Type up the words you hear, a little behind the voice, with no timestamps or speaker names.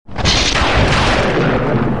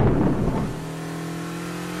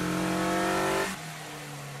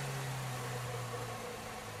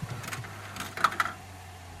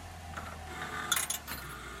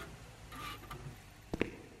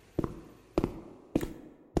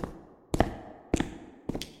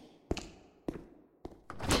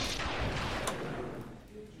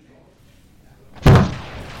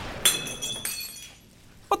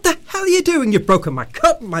hell are you doing? You've broken my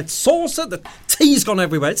cup, my saucer, the tea's gone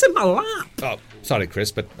everywhere. It's in my lap. Oh, sorry,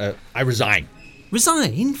 Chris, but I resign.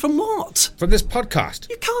 Resign? From what? From this podcast.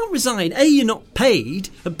 You can't resign. A, you're not paid.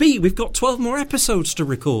 And B, we've got 12 more episodes to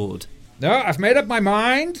record. No, I've made up my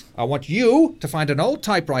mind. I want you to find an old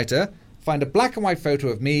typewriter, find a black and white photo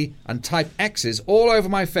of me, and type X's all over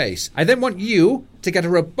my face. I then want you to get a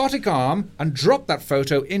robotic arm and drop that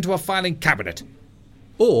photo into a filing cabinet.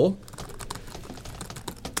 Or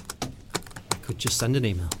I could just send an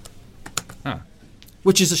email.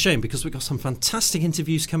 Which is a shame, because we've got some fantastic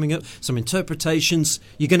interviews coming up, some interpretations.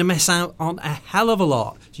 You're going to miss out on a hell of a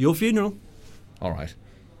lot. It's your funeral. All right.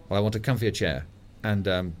 Well, I want a comfier chair.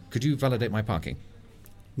 And could you validate my parking?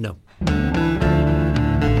 No.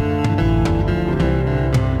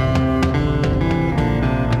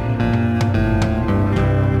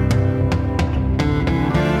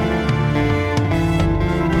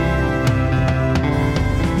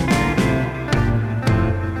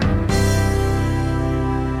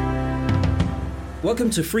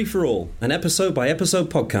 Welcome to Free For All, an episode-by-episode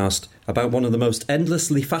podcast about one of the most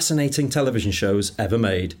endlessly fascinating television shows ever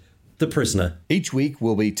made, The Prisoner. Each week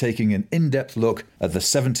we'll be taking an in-depth look at the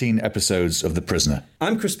 17 episodes of The Prisoner.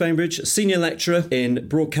 I'm Chris Bainbridge, Senior Lecturer in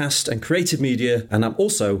Broadcast and Creative Media, and I'm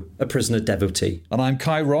also a Prisoner devotee. And I'm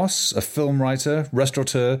Kai Ross, a film writer,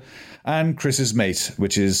 restaurateur, and Chris's mate,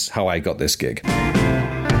 which is how I got this gig.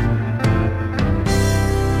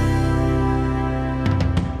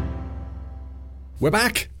 We're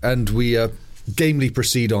back, and we gamely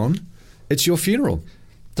proceed on. It's your funeral.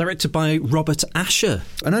 Directed by Robert Asher.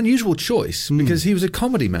 An unusual choice, because he was a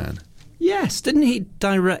comedy man. Yes, didn't he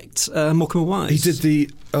direct Morecambe and Wise? He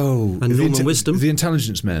did and Norman Wisdom. The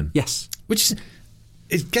Intelligence Men. Yes. Which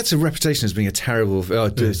it gets a reputation as being a terrible...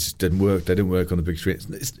 this didn't work, they didn't work on the big screen.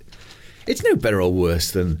 It's no better or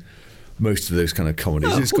worse than most of those kind of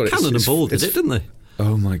comedies. Cannon and Ball did it, didn't they?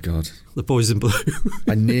 Oh my God. The Boys in Blue.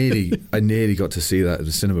 I nearly got to see that at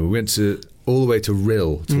the cinema. We went all the way to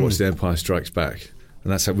Rhyl to watch The Empire Strikes Back.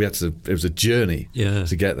 And that's how it was a journey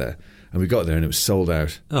to get there. And we got there and it was sold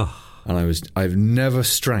out. Oh. And I've never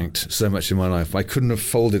stranked so much in my life. I couldn't have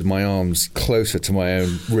folded my arms closer to my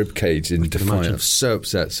own rib cage in defiance. I was so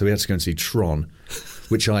upset. So we had to go and see Tron,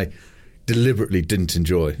 which I deliberately didn't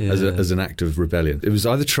enjoy as an act of rebellion. It was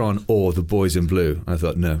either Tron or The Boys in Blue. I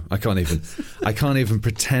thought, no, I can't even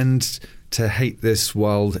pretend to hate this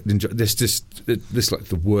while enjoy this like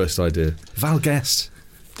the worst idea. Val Guest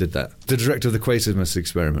did that. The director of the Quatermass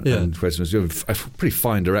Experiment and Quatermass, a pretty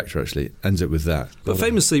fine director actually, ends it with that. But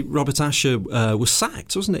famously, Robert Asher was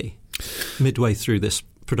sacked, wasn't he? Midway through this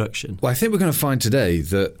production. Well, I think we're going to find today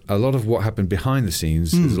that a lot of what happened behind the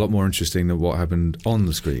scenes is a lot more interesting than what happened on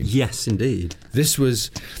the screen. Yes, indeed. This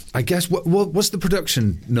was, I guess, what's the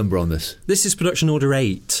production number on this? This is production order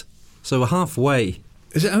 8, so we're halfway.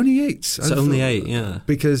 Is it only 8? It's only 8, yeah.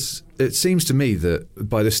 Because it seems to me that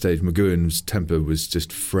by this stage, McGowan's temper was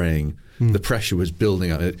just fraying. The pressure was building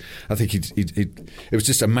up. I think it was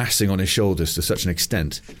just amassing on his shoulders to such an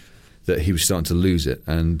extent that he was starting to lose it,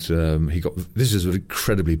 and this is an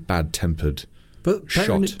incredibly bad-tempered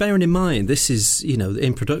shot. Bearing in mind, this is,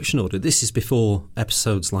 in production order, this is before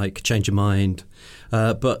episodes like Change Your Mind,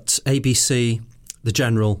 but ABC, The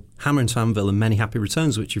General, Hammer and Anvil, and Many Happy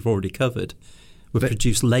Returns, which you've already covered, were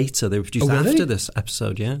produced later. They were produced after this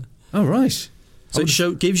episode, yeah. Oh, right. So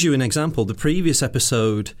it gives you an example. The previous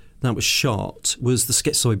episode that was shot was The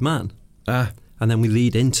Schizoid Man, and then we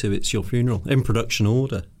lead into It's Your Funeral, in production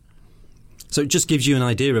order. So it just gives you an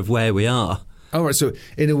idea of where we are. Oh, right. So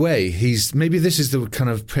in a way, maybe this is the kind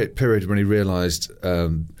of period when he realised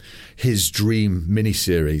his dream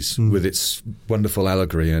miniseries with its wonderful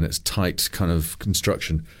allegory and its tight kind of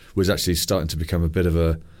construction was actually starting to become a bit of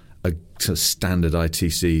a sort of standard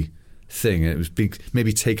ITC thing, and it was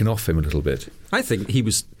maybe taken off him a little bit. I think he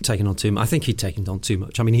was taking on too much. I think he'd taken on too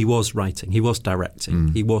much. I mean, he was writing, he was directing,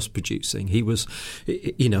 he was producing, he was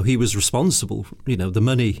responsible. The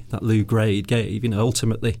money that Lou Grade gave,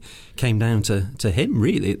 ultimately came down to him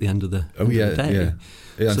really at the end of the day.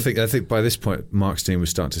 Yeah, so, I think by this point, Mark Steen was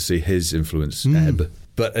starting to see his influence ebb.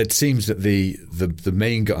 But it seems that the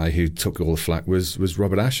main guy who took all the flack was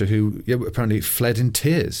Robert Asher, who apparently fled in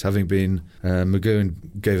tears, having been McGowan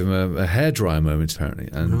gave him a hairdryer moment apparently,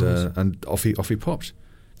 and off he popped.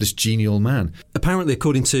 This genial man. Apparently,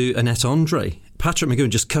 according to Annette Andre, Patrick McGowan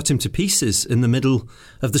just cut him to pieces in the middle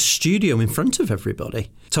of the studio in front of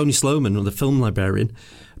everybody. Tony Sloman, the film librarian,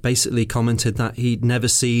 basically commented that he'd never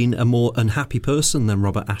seen a more unhappy person than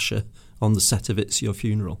Robert Asher on the set of It's Your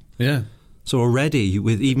Funeral. Yeah. So already,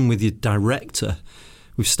 even with your director,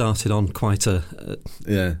 we've started on quite a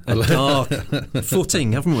dark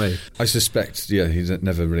footing, haven't we? I suspect, he's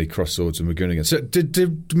never really crossed swords with McGowan again. So did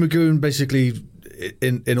McGowan basically,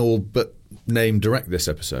 in all but name, direct this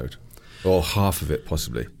episode? Or half of it,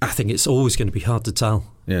 possibly? I think it's always going to be hard to tell.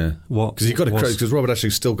 Yeah. Because he got a credit, because Robert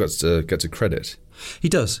actually still gets a credit. He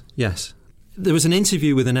does, yes. There was an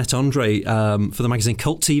interview with Annette Andre for the magazine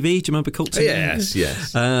Cult TV. Do you remember Cult TV?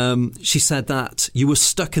 Yes. She said that you were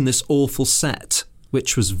stuck in this awful set,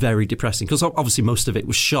 which was very depressing, because obviously most of it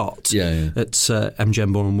was shot at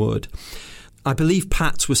MGM Boreham Wood. I believe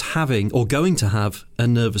Pat was having, or going to have, a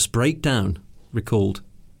nervous breakdown, recalled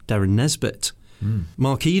Darren Nesbitt.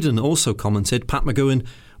 Mark Eden also commented Pat McGowan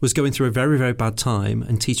was going through a very, very bad time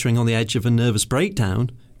and teetering on the edge of a nervous breakdown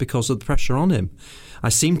because of the pressure on him. I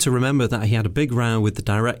seem to remember that he had a big row with the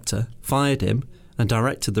director, fired him, and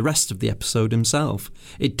directed the rest of the episode himself.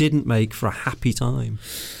 It didn't make for a happy time.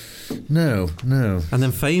 No. And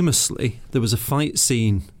then famously, there was a fight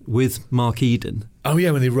scene with Mark Eden. Oh, yeah,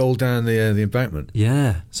 when they rolled down the embankment.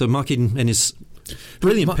 Yeah. So Mark Eden in his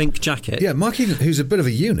brilliant pink jacket. Yeah, Mark Eden, who's a bit of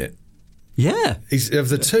a unit. Yeah. He's of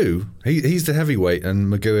the two, he's the heavyweight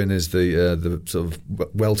and McGowan is the sort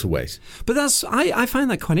of welterweight. But I find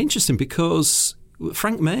that quite interesting because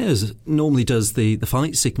Frank Mayers normally does the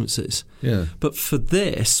fight sequences. Yeah. But for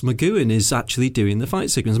this, McGowan is actually doing the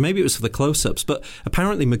fight sequence. Maybe it was for the close-ups, but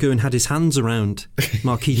apparently McGowan had his hands around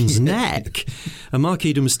Mark Eden's neck, and Mark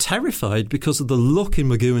Eden was terrified because of the look in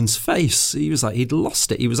McGowan's face. He was like, he'd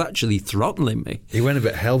lost it. He was actually throttling me. He went a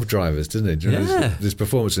bit Hell Drivers, didn't he? This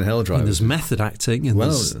performance in Hell Drivers. And there's method acting. And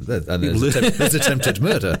there's attempted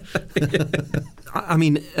murder. I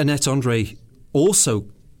mean, Annette Andre also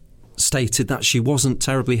stated that she wasn't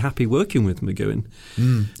terribly happy working with McGowan.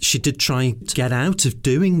 She did try to get out of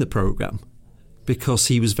doing the programme because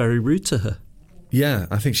he was very rude to her. Yeah,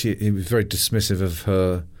 I think he was very dismissive of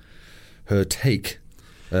her take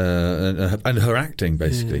and her acting,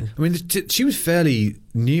 basically. Yeah. I mean, she was fairly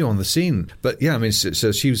new on the scene, but yeah, I mean,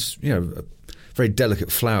 so she was, a very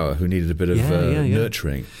delicate flower who needed a bit of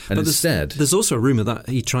nurturing. And but there's also a rumour that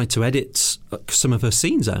he tried to edit some of her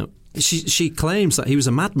scenes out. She claims that he was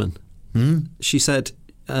a madman. She said,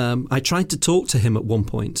 I tried to talk to him at one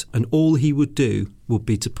point and all he would do would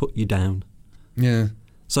be to put you down. Yeah.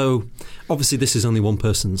 So obviously this is only one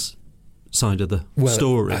person's side of the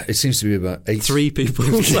story. It seems to be about 3 people.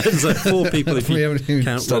 4 people if you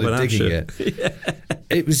count Robert Asher.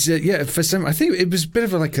 It was, for some, I think it was a bit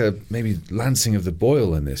of a maybe lancing of the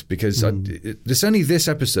boil in this, because it's only this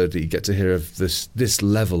episode that you get to hear of this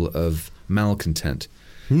level of malcontent.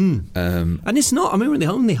 And it's not. I mean, we're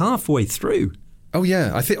only halfway through. Oh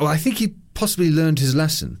yeah, I think he possibly learned his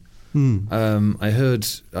lesson.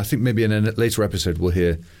 I think maybe in a later episode we'll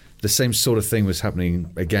hear the same sort of thing was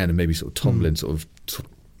happening again, and maybe sort of Tomlin sort of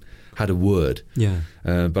had a word. Yeah.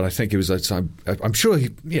 But I think it was like, I'm sure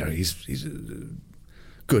he's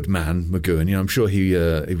a good man, McGowan. I'm sure he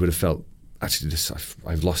would have felt, actually,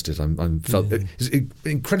 I've lost it. It's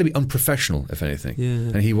incredibly unprofessional, if anything.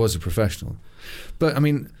 Yeah. And he was a professional. But I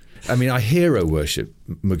mean, I hero worship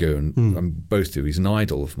McGowan. Both do. He's an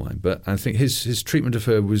idol of mine. But I think his treatment of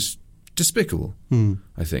her was despicable.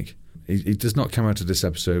 I think he does not come out of this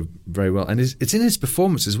episode very well, and it's in his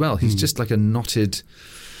performance as well. He's just like a knotted.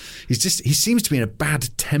 He seems to be in a bad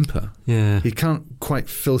temper. Yeah, he can't quite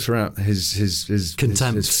filter out his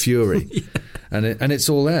contempt, his fury, and it's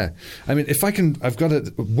all there. I mean, if I can, I've got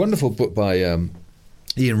a wonderful book by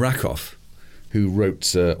Ian Rakoff, who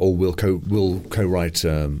wrote or will co-write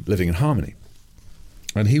Living in Harmony,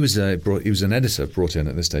 and he was an editor brought in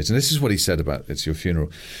at this stage, and this is what he said about It's Your Funeral.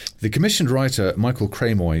 The commissioned writer Michael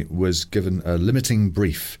Cramoy was given a limiting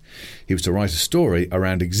brief. He was to write a story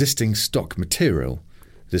around existing stock material.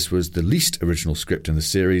 This was the least original script in the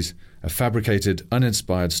series, a fabricated,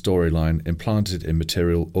 uninspired storyline implanted in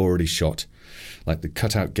material already shot, like the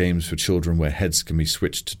cutout games for children where heads can be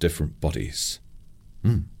switched to different bodies.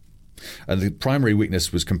 And the primary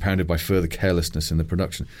weakness was compounded by further carelessness in the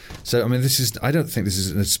production. So, I mean, I don't think this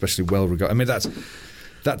is an especially well regarded. I mean,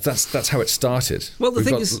 that's how it started. Well, we've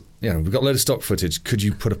got a load of stock footage. Could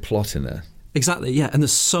you put a plot in there? Exactly, yeah. And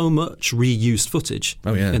there's so much reused footage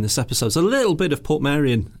in this episode. There's a little bit of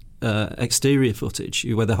Portmeirion exterior footage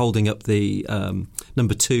where they're holding up the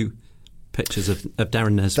number 2 pictures of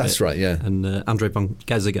Darren Nesbitt. That's right, yeah. And Andre von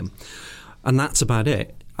Gezingen. And that's about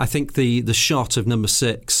it. I think the shot of number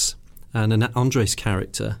 6 and Annette Andre's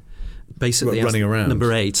character basically running around,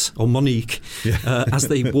 number 8 or Monique, as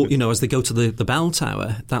they walk, as they go to the bell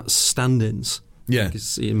tower, that's stand-ins Yeah.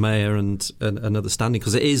 It's Ian Mayer and another standing,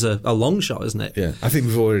 because it is a long shot, isn't it? Yeah, I think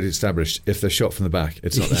we've already established if they're shot from the back,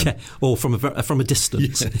 it's not them. Yeah, or from a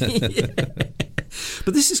distance. Yeah.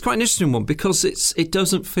 But this is quite an interesting one because it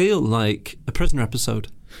doesn't feel like a Prisoner episode.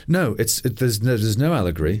 No, there's no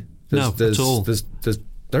allegory. At all.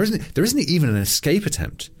 There isn't even an escape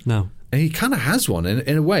attempt. No. And he kind of has one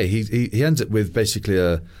in a way. He ends up with basically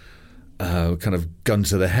a kind of gun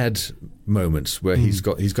to the head moment where he's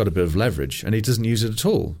got a bit of leverage and he doesn't use it at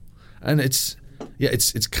all. And it's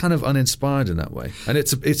kind of uninspired in that way. And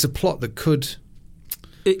it's a plot that could.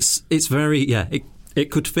 It's very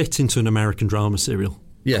It could fit into an American drama serial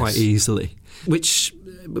quite easily, which,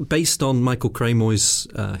 based on Michael Cramoy's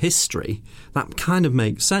history, that kind of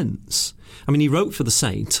makes sense. I mean, he wrote for The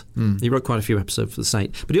Saint. He wrote quite a few episodes for The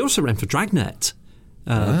Saint, but he also ran for Dragnet.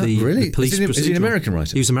 Really? The police is he an American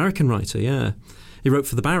writer? He was an American writer, yeah. He wrote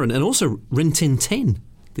for The Baron and also Rin Tin Tin,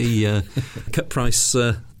 the cut price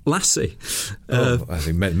lassie. I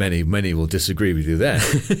think many will disagree with you there.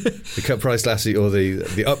 The cut price lassie or the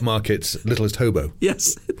upmarket littlest hobo.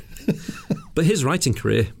 Yes. But his writing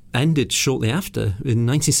career ended shortly after. In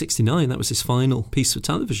 1969, that was his final piece for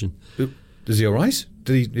television. Is he all right?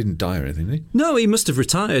 He didn't die or anything, did he? No, he must have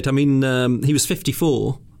retired. I mean, he was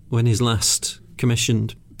 54 when his last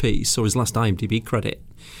commissioned piece, or his last IMDb credit.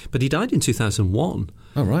 But he died in 2001.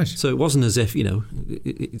 Oh, right. So it wasn't as if,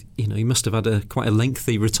 he must have had quite a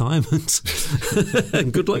lengthy retirement.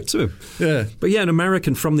 And good luck to him. Yeah. But yeah, an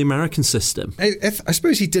American from the American system. I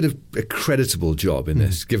suppose he did a creditable job in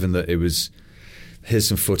this, given that it was, here's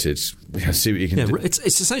some footage, see what you can do. It's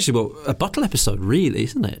essentially a bottle episode, really,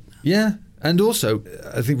 isn't it? Yeah. And also,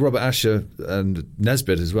 I think Robert Asher and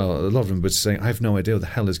Nesbitt as well, a lot of them were saying, I have no idea what the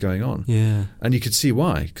hell is going on. Yeah. And you could see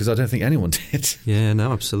why, because I don't think anyone did. Yeah,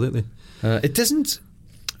 no, absolutely. It doesn't...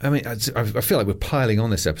 I mean, I feel like we're piling on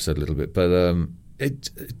this episode a little bit, but it's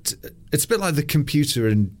a bit like the computer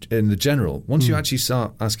in The General. Once you actually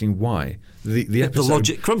start asking why, the episode... The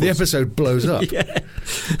logic crumbles. The episode blows up. Yeah.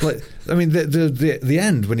 Like, I mean, the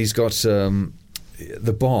end, when he's got...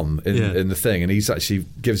 the bomb in the thing, and he's actually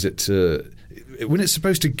gives it to when it's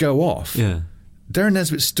supposed to go off. Yeah, Darren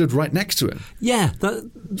Nesbitt stood right next to him. Yeah,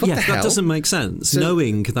 that doesn't make sense. So,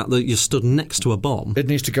 knowing that you're stood next to a bomb, it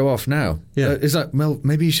needs to go off now. Yeah, is that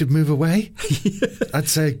maybe you should move away? I'd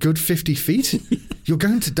say a good 50 feet. You're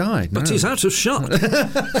going to die. But he's out of shot.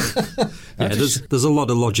 There's a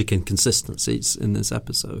lot of logic inconsistencies in this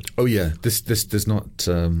episode. Oh yeah, this does not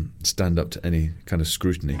stand up to any kind of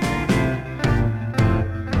scrutiny.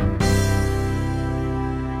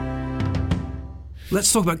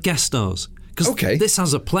 Let's talk about guest stars, because this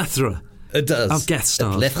has a plethora. It does. Of guest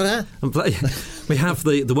stars. A plethora? We have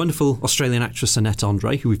the wonderful Australian actress Annette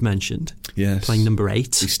Andre, who we've mentioned, playing number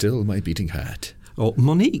 8. Be still my beating heart. Or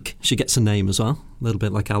Monique, she gets a name as well, a little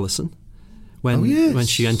bit like Alison. When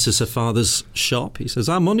she enters her father's shop, he says,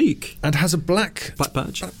 Monique. And has a black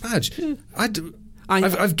badge. Black badge. Yeah.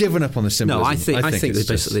 I've given up on the symbolism. No, I think that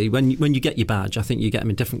basically, when you get your badge, I think you get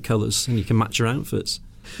them in different colours and you can match your outfits.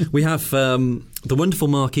 We have the wonderful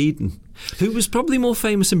Mark Eden, who was probably more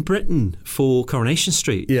famous in Britain for Coronation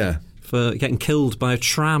Street. Yeah. For getting killed by a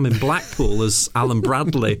tram in Blackpool as Alan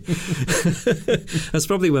Bradley. That's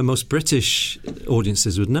probably where most British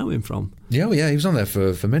audiences would know him from. Yeah, he was on there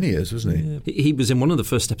for many years, wasn't he? Yeah. He was in one of the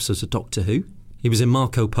first episodes of Doctor Who. He was in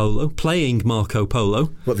Marco Polo, playing Marco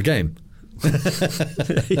Polo. What, the game?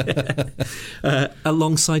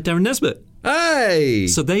 Alongside Darren Nesbitt. Hey!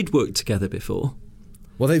 So they'd worked together before.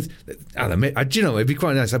 Well, do you know, it'd be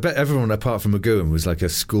quite nice. I bet everyone apart from McGowan was like a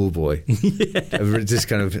schoolboy. Just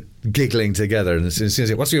kind of giggling together. And as soon as he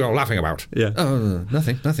said, what's you all laughing about? Yeah. Oh,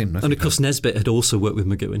 nothing. And of course, Nesbitt had also worked with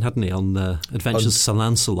McGowan, hadn't he, on Adventures of Sir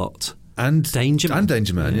Lancelot. And Danger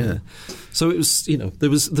Man. Yeah. So it was,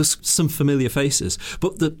 there's some familiar faces.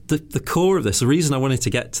 But the core of this, the reason I wanted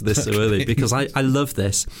to get to this so early, because I love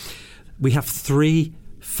this, we have 3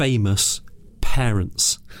 famous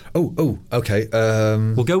parents. Oh, okay.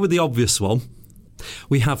 We'll go with the obvious one.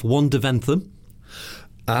 We have Wanda Ventham.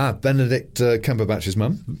 Benedict Cumberbatch's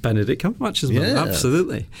mum. Benedict Cumberbatch's mum,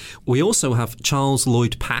 absolutely. We also have Charles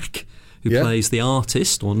Lloyd Pack, who plays the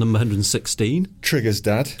artist, or number 116. Trigger's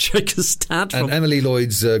dad. And Emily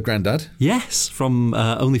Lloyd's granddad. Yes, from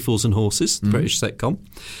Only Fools and Horses, the British sitcom.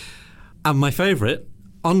 And my favourite,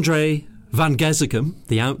 Andre Van Gezzegem,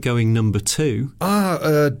 the outgoing number 2.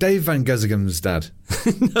 Dave Van Gezzegem's dad.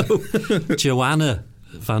 No, Joanna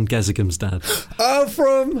Van Gezzegem's dad. Oh,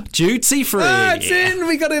 from Duty Free. It's in.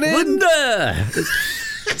 We got it in. Linda.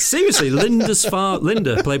 Seriously,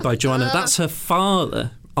 Linda, played by Joanna. That's her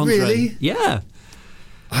father. Andre. Really? Yeah.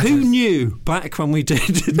 Who knew back when we did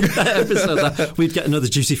that episode that we'd get another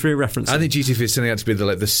Duty Free reference? I think Duty Free is turning out to be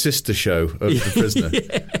the sister show of The Prisoner.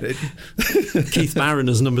 Keith Barron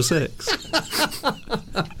as number 6.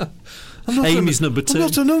 Amy's number 2. I'm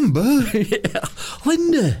not a number.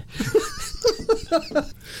 Linda.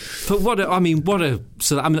 But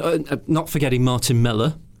not forgetting Martin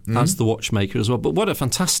Miller as the watchmaker as well. But what a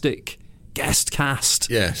fantastic guest cast!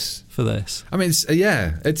 Yes, for this. I mean, it's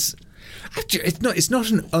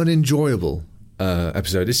not an unenjoyable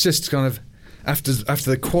episode. It's just kind of after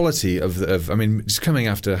the quality of it's coming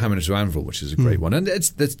after Hammer to Anvil, which is a great one, and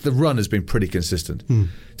the run has been pretty consistent.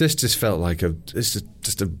 This just felt like a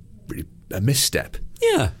misstep.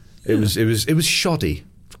 Yeah, it was shoddy,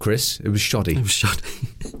 Chris. It was shoddy.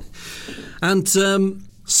 And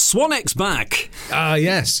Swanek's back. Ah,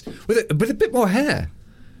 yes, with a bit more hair.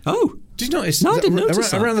 Oh, did you notice? No, I didn't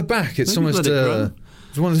notice that. Around the back, it's Maybe almost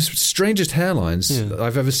one of the strangest hairlines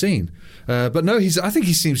I've ever seen. But no, I think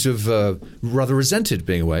he seems to have rather resented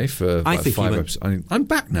being away for 5 episodes. I'm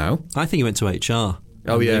back now. I think he went to HR.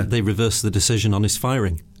 Oh, yeah. They reversed the decision on his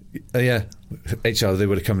firing. Yeah. HR, they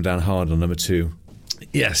would have come down hard on number 2.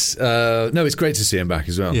 Yes. No, it's great to see him back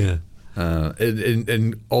as well. Yeah.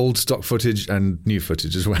 In old stock footage and new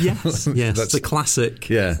footage as well. Yes, that's a classic.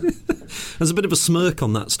 Yeah. There's a bit of a smirk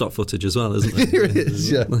on that stock footage as well, isn't there? There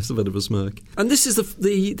is, yeah. There's a bit of a smirk. And this is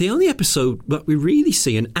the only episode that we really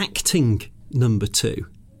see an acting number 2.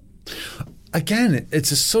 Again,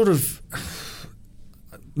 it's a sort of...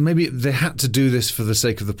 Maybe they had to do this for the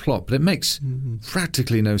sake of the plot, but it makes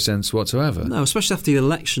practically no sense whatsoever. No, especially after the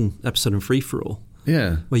election episode in Free For All.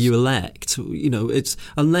 Yeah. Where you elect, it's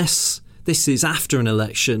unless this is after an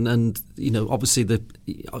election and, obviously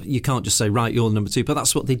you can't just say, right, you're number 2. But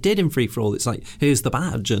that's what they did in Free For All. It's like, here's the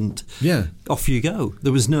badge and off you go.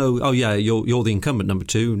 There was no, you're the incumbent number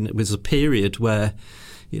 2. And it was a period where,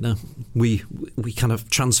 we kind of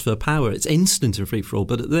transfer power. It's instant in Free For All.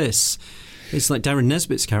 But at this, it's like Darren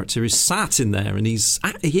Nesbitt's character is sat in there and he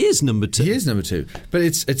is number 2. He is number 2. But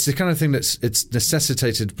it's the kind of thing it's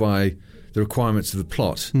necessitated by the requirements of the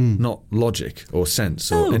plot, not logic or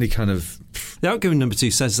sense or any kind of... The outgoing number 2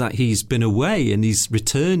 says that he's been away and he's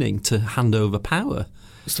returning to hand over power.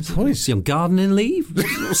 What's the point? Is he on gardening leave?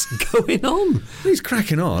 What's going on? He's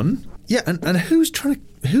cracking on. Yeah, and who's trying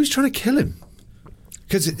to kill him?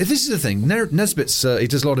 Because this is the thing. Nesbitt's he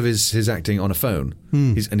does a lot of his acting on a phone.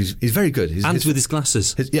 He's very good. With his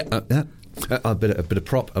glasses. A bit of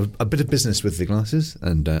prop, a bit of business with the glasses,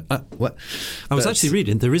 and what? I was actually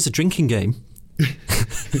reading there is a drinking game.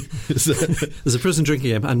 There's a prison drinking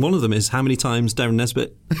game, and one of them is how many times Darren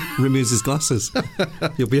Nesbitt removes his glasses.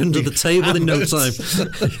 You'll be under the table in no time.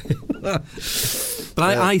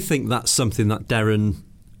 But I think that's something that Darren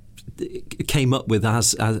came up with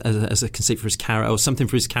as a conceit for his character, or something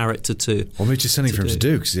for his character to... Or maybe just something for him to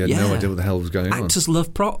do, because he had no idea what the hell was going on. Actors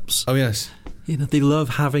love props. Oh, yes. They love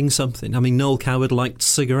having something. I mean, Noel Coward liked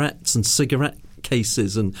cigarettes and cigarette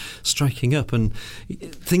cases and striking up, and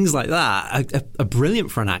things like that are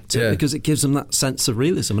brilliant for an actor because it gives them that sense of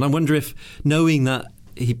realism. And I wonder if, knowing that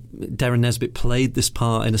Darren Nesbitt played this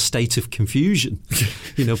part in a state of confusion,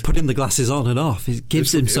 putting the glasses on and off, it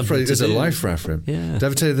gives him something to do. There's a life raft for him. Yeah. Did I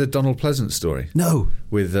ever tell you the Donald Pleasance story? No.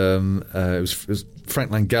 With it was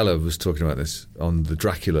Frank Langella was talking about this on the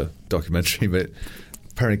Dracula documentary, but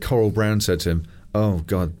apparently Coral Brown said to him, "Oh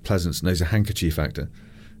God, Pleasance knows a handkerchief actor."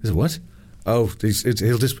 He said, "What?" "Oh,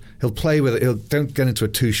 he'll play with it. Don't get into a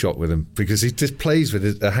 2-shot with him, because he just plays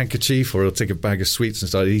with a handkerchief, or he'll take a bag of sweets and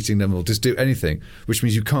start eating them, or just do anything, which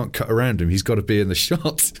means you can't cut around him. He's got to be in the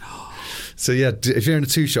shot." So yeah, if you're in a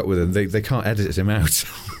 2-shot with him, they can't edit him out.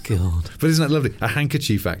 God, but isn't that lovely? A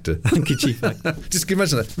handkerchief actor. Handkerchief actor. Just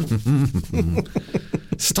imagine that.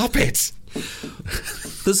 Stop it.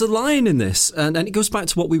 There's a line in this, and it goes back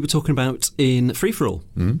to what we were talking about in Free For All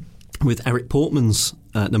with Eric Portman's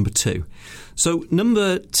number 2. So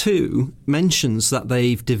number 2 mentions that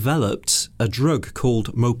they've developed a drug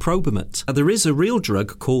called Moprobamate. There is a real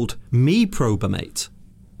drug called Meprobamate.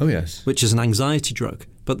 Oh, yes. Which is an anxiety drug.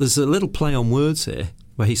 But there's a little play on words here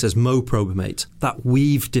where he says Moprobamate, that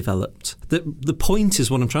we've developed. The point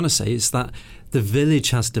is, what I'm trying to say is that the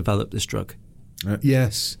Village has developed this drug.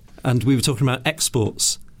 Yes. And we were talking about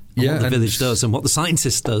exports, and what the Village does and what the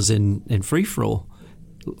scientist does in Free For All.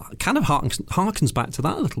 Kind of harkens back to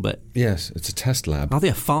that a little bit. Yes, it's a test lab. Are they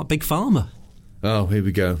a big pharma? Oh, here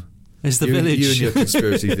we go. Is the Village... You and your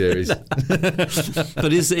conspiracy theories.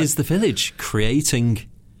 But is the Village creating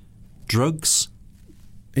drugs?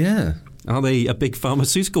 Yeah. Are they a big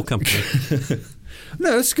pharmaceutical company?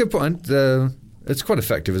 No, that's a good point. It's quite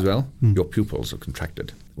effective as well. Your pupils are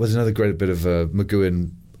contracted. Well, there's another great bit of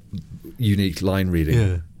McGowan unique line reading.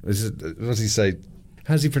 Yeah. What does he say?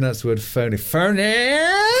 How does he pronounce the word phony? Phony!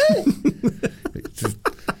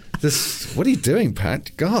 What are you doing,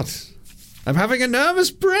 Pat? God, I'm having a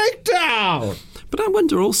nervous breakdown. But I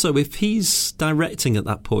wonder also if he's directing at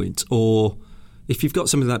that point, or if you've got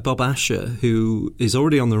somebody like Bob Asher who is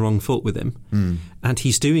already on the wrong foot with him, and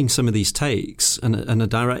he's doing some of these takes, and a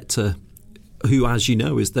director who, as you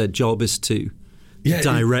know, their job is to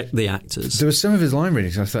direct the actors. There were some of his line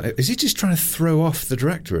readings. I thought, is he just trying to throw off the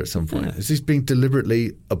director at some point? Is he being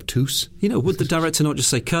deliberately obtuse? Would the director not just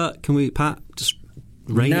say, "Cut? Can we, Pat, just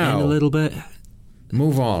rein it in a little bit?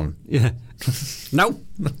 Move on." Yeah. No.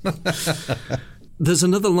 There's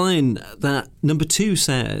another line that number 2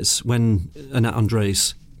 says when Annette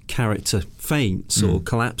André's character faints or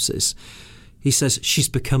collapses. He says, "She's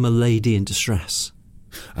become a lady in distress."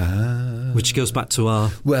 Which goes back to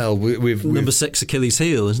our we've number 6 Achilles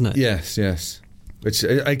heel, isn't it? Yes. Which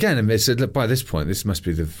again, by this point, this must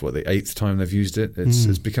be the 8th time they've used it.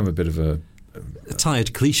 It's become a bit of a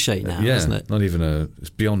tired cliche now, isn't it? Not even it's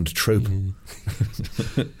beyond trope.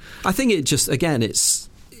 I think it's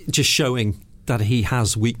just showing that he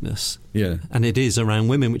has weakness. Yeah. And it is around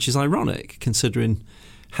women, which is ironic considering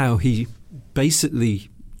how he basically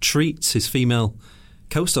treats his female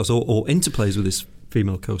co-stars or interplays with his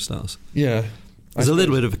female co-stars. Yeah. There's a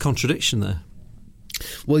little bit of a contradiction there.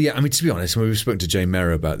 Well, yeah, I mean, to be honest, when we spoke to Jane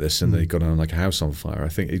Merrow about this and they got on like a house on fire, I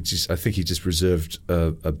think he just reserved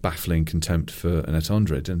a baffling contempt for Annette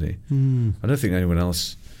André, didn't he? I don't think everyone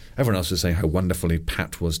else was saying how wonderfully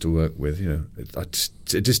Pat was to work with.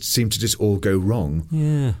 It just seemed to just all go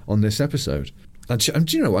wrong on this episode. And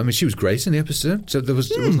do you know what? I mean, she was great in the episode. So it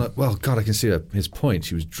wasn't like, well, God, I can see his point.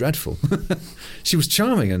 She was dreadful. She was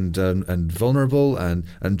charming and vulnerable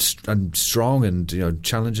and strong and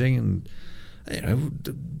challenging, and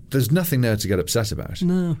there's nothing there to get upset about.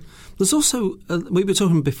 No. There's also we were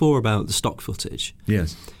talking before about the stock footage.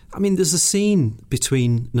 Yes. I mean, there's a scene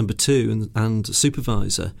between number 2 and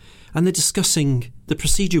supervisor, and they're discussing the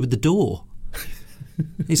procedure with the door.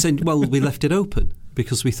 He's saying, "Well, we left it open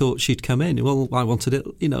because we thought she'd come in." "Well, I wanted it,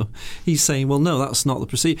 He's saying, "Well, no, that's not the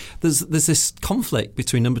procedure." There's this conflict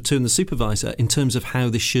between number 2 and the supervisor in terms of how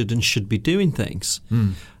they should be doing things.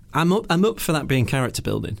 I'm up for that being character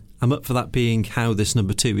building. I'm up for that being how this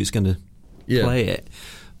number 2 is going to play it.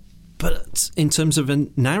 But in terms of a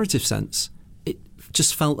narrative sense, it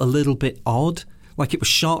just felt a little bit odd. Like it was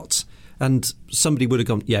shot and somebody would have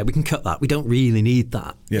gone, "Yeah, we can cut that. We don't really need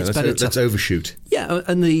that." Yeah, let's overshoot. Yeah,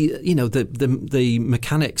 and the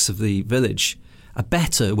mechanics of the village are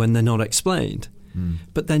better when they're not explained.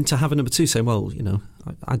 But then to have a number 2 say, "Well,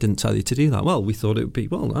 I didn't tell you to do that." "Well, we thought it would be."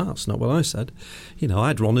 "Well, no, that's not what I said.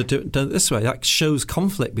 I'd want to do it this way." That shows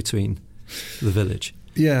conflict between the village.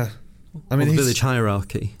 Yeah, I mean, the village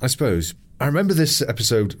hierarchy. I suppose I remember this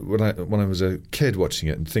episode when I was a kid watching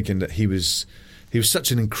it and thinking that he was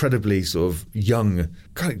such an incredibly sort of young,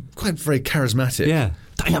 quite very charismatic,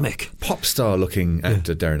 dynamic, pop star looking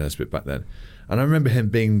actor, Darren Nesbitt back then. And I remember him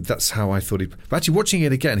being. That's how I thought he. But actually, watching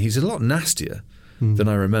it again, he's a lot nastier than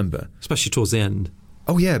I remember, especially towards the end.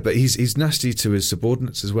 Oh yeah, but he's nasty to his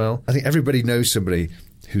subordinates as well. I think everybody knows somebody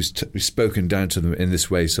who's spoken down to them in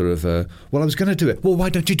this way, sort of. "Well, I was going to do it. Well, why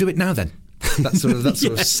don't you do it now then?" That sort of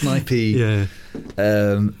snipey. Yeah.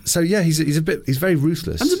 So yeah, he's very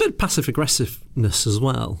ruthless. And there's a bit of passive aggressiveness as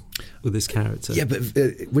well with his character. Yeah, but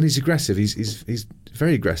when he's aggressive, he's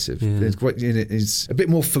very aggressive. Yeah. He's a bit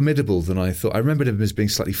more formidable than I thought. I remembered him as being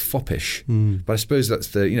slightly foppish, but I suppose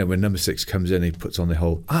that's when number 6 comes in, he puts on the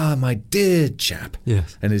whole "my dear chap,"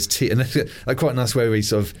 and his tea, and like quite a nice way where he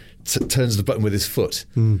sort of turns the button with his foot,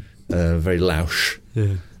 very louche.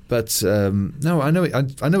 Yeah. But no, I know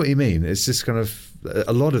what you mean. It's just kind of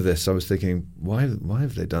a lot of this. I was thinking, why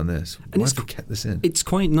have they done this? Why have they kept this in? It's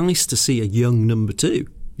quite nice to see a young number 2.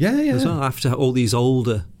 Yeah. As well, after all these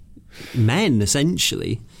older men,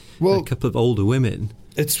 essentially, a couple of older women.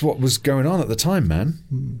 It's what was going on at the time, man.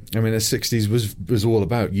 I mean, the 60s was all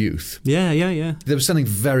about youth. Yeah. There was something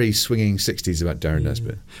very swinging 60s about Darren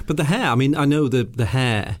Nesbitt. But the hair, I mean, I know the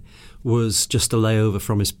hair was just a layover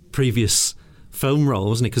from his previous film role,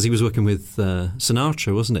 wasn't it? Because he was working with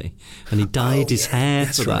Sinatra, wasn't he? And he dyed his hair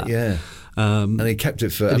for that. Yeah. And he kept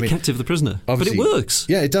it for. He kept it for the prisoner. But it works.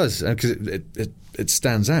 Yeah, it does, because it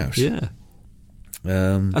stands out. Yeah.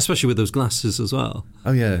 Especially with those glasses as well.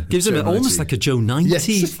 Oh yeah, gives him almost like a Joe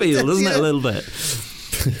 90 feel, doesn't it? A little bit.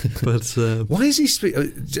 But why is he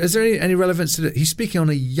is there any relevance to it? He's speaking on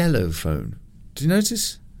a yellow phone. Did you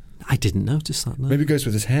notice? I didn't notice that. No. Maybe it goes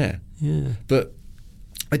with his hair. Yeah. But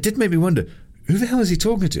it did make me wonder, who the hell is he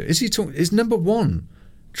talking to? Is number 1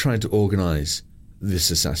 trying to organise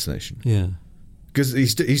this assassination. Yeah. Because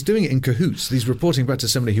he's doing it in cahoots. He's reporting back to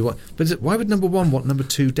somebody who... But why would number 1 want number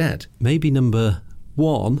 2 dead? Maybe number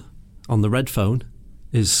 1 on the red phone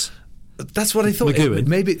is... That's what I thought. McGowan.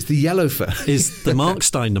 Maybe it's the yellow phone. Is the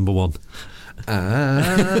Markstein number 1.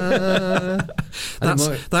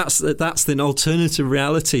 That's an alternative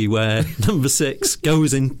reality where number 6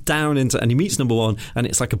 goes down into, and he meets number 1, and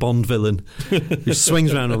it's like a Bond villain who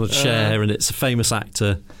swings around on a chair, and it's a famous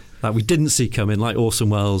actor that we didn't see coming, like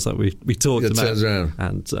Orson Welles that we talked about. Turns around.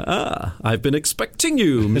 And I've been expecting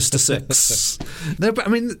you, Mr. 6. No, but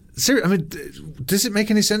I mean, seriously, does it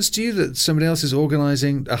make any sense to you that somebody else is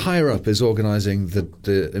organising, a higher up is organising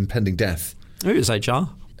the impending death? It was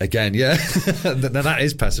HR. Again, yeah. Now that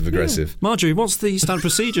is passive aggressive. Yeah. Marjorie, what's the standard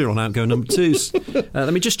procedure on outgoing number 2s?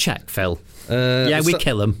 Let me just check, Phil. We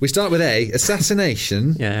kill them. We start with A,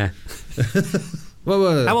 assassination. Yeah.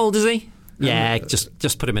 Well, how old is he? Yeah,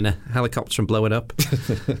 just put him in a helicopter and blow it up.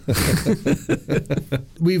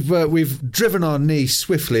 We've driven our knee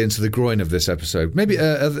swiftly into the groin of this episode. Maybe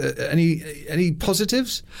any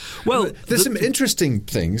positives? Well, there's some interesting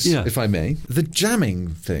things, if I may. The jamming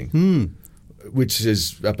thing. Which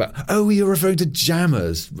is about... Oh, you're referring to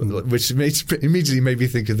jammers, which immediately made me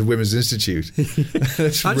think of the Women's Institute. I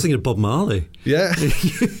was thinking of Bob Marley. Yeah.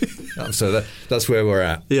 So that's where we're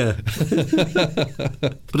at. Yeah.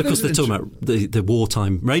 But of course they're talking about the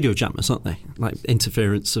wartime radio jammers, aren't they? Like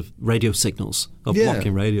interference of radio signals, or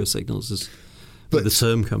blocking radio signals is where the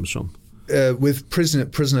term comes from. With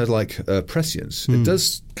prisoner-like prescience, it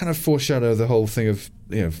does kind of foreshadow the whole thing of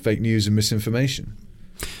fake news and misinformation.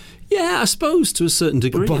 Yeah, I suppose to a certain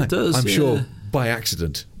degree it does. I'm sure by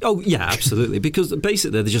accident. Oh, yeah, absolutely. Because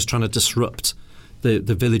basically they're just trying to disrupt the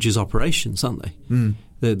village's operations, aren't they?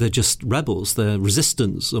 They're just rebels. They're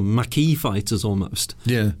resistance or Maquis fighters almost.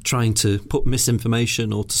 Yeah. Trying to put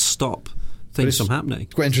misinformation or to stop things from happening.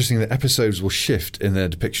 It's quite interesting that episodes will shift in their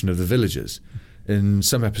depiction of the villagers. In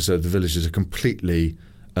some episodes, the villagers are completely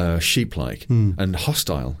sheep-like and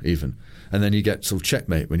hostile even. And then you get sort of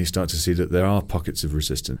checkmate when you start to see that there are pockets of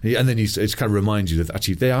resistance. And then it kind of reminds you that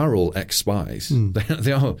actually they are all ex-spies.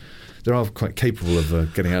 They are quite capable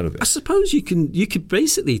of getting out of it. I suppose you could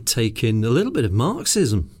basically take in a little bit of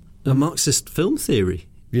Marxism, a Marxist film theory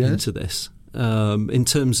into this, in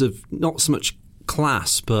terms of not so much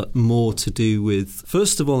class, but more to do with,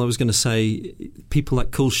 first of all, I was going to say people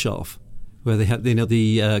like Kuleshov, where they have the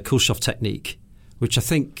Kuleshov technique, which I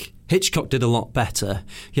think Hitchcock did a lot better.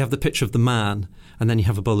 You have the picture of the man, and then you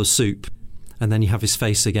have a bowl of soup, and then you have his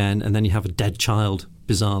face again, and then you have a dead child,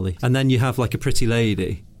 bizarrely. And then you have like a pretty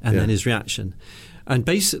lady, and then his reaction. And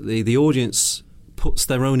basically the audience puts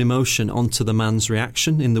their own emotion onto the man's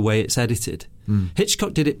reaction in the way it's edited.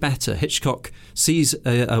 Hitchcock did it better. Hitchcock sees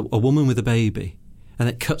a woman with a baby, and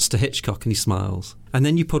it cuts to Hitchcock and he smiles. And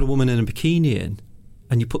then you put a woman in a bikini in,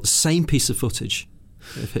 and you put the same piece of footage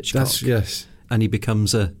of Hitchcock. Yes. And he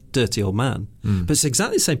becomes a dirty old man. But it's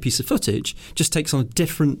exactly the same piece of footage, just takes on a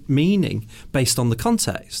different meaning based on the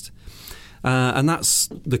context. And that's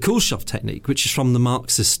the Kuleshov technique, which is from the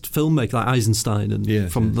Marxist filmmaker like Eisenstein and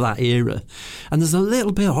from that era. And there's a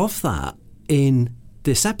little bit of that in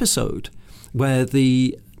this episode where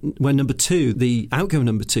number 2, the outgoing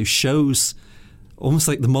number 2, shows almost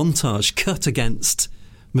like the montage cut against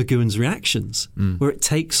McGowan's reactions, where it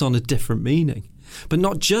takes on a different meaning. But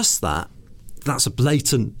not just that. That's a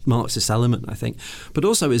blatant Marxist element, I think. But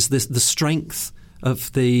also is the strength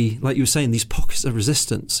of like you were saying, these pockets of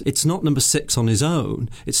resistance. It's not number 6 on his own.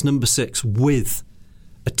 It's number 6 with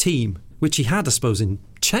a team, which he had, I suppose, in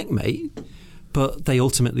Checkmate, but they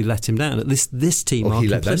ultimately let him down. At least this team are he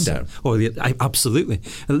let them down. Absolutely.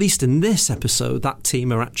 At least in this episode, that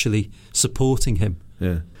team are actually supporting him.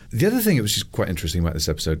 Yeah. The other thing that was just quite interesting about this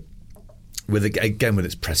episode, with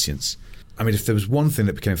its prescience, I mean, if there was one thing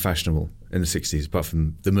that became fashionable in the 60s, apart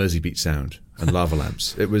from the Mersey Beat sound and lava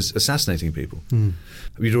lamps, it was assassinating people.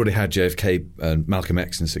 We'd already had JFK and Malcolm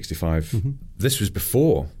X in 65. This was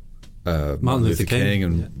before Martin Luther King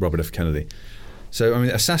and Robert F. Kennedy. So, I mean,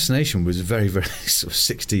 assassination was a very, very sort of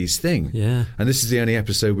 60s thing. Yeah. And this is the only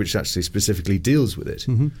episode which actually specifically deals with it.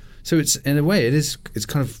 So it's, in a way, it's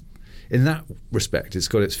kind of, in that respect, it's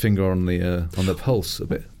got its finger on the pulse a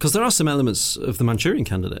bit. Because there are some elements of the Manchurian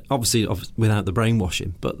Candidate, obviously without the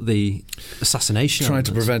brainwashing, but the assassination. Trying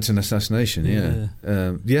to prevent an assassination,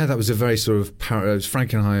 that was a very sort of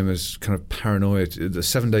Frankenheimer's kind of paranoid. The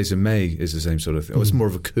 7 Days of May is the same sort of thing. It's more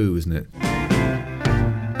of a coup, isn't it?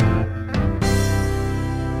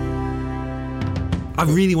 I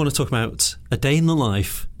really want to talk about A Day in the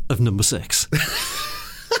Life of number 6.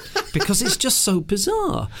 Because it's just so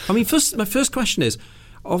bizarre. I mean, my first question is,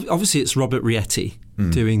 Obviously, it's Robert Rietti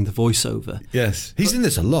doing the voiceover. Yes. He's in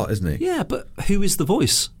this a lot, isn't he? Yeah, but who is the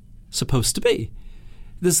voice supposed to be?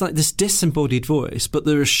 There's like this disembodied voice, but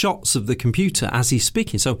there are shots of the computer as he's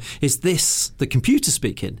speaking. So is this the computer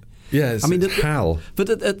speaking? Yes, Hal. But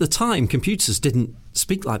at the time, computers didn't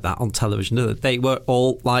speak like that on television, did they? They were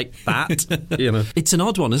all like that. It's an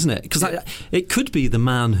odd one, isn't it? Because it could be the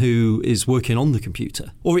man who is working on the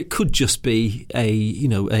computer, or it could just be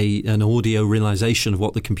an audio realization of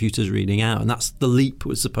what the computer's reading out, and that's the leap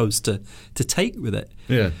we're supposed to take with it.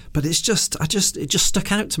 Yeah. But it just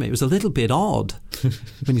stuck out to me. It was a little bit odd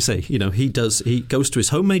when you say, he goes to his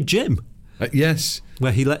homemade gym. Yes.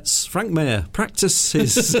 Where he lets Frank Mayer practice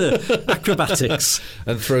his acrobatics.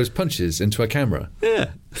 And throws punches into a camera.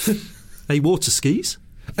 Yeah. He water skis.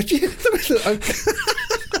 But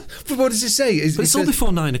what does it say? It's all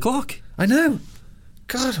before 9 o'clock. I know.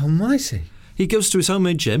 God almighty. He goes to his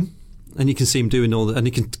homemade gym, and you can see him doing all that, and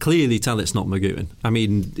you can clearly tell it's not McGowan. I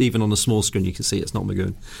mean, even on a small screen, you can see it's not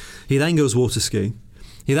McGowan. He then goes water skiing.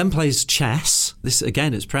 He then plays chess. This,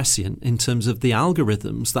 again, is prescient in terms of the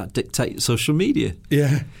algorithms that dictate social media.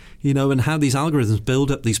 Yeah. And how these algorithms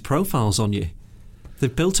build up these profiles on you.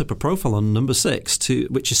 They've built up a profile on number 6,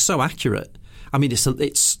 which is so accurate. I mean,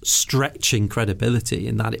 it's stretching credibility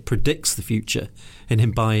in that it predicts the future in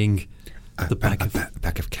him buying the bag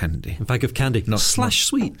of candy. A bag of candy.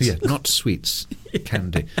 Sweets. Yeah, not sweets.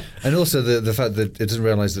 Candy. And also the fact that it doesn't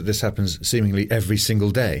realise that this happens seemingly every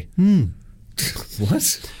single day.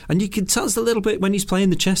 What? And you can tell us a little bit when he's playing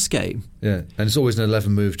the chess game. Yeah, and it's always an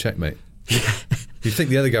 11-move checkmate. You'd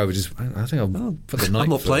think the other guy would just, I think I'll put the knight I'm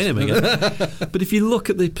not first. playing him again. But if you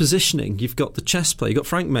look at the positioning, you've got the chess player, you've got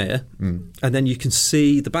Frank Mayer, and then you can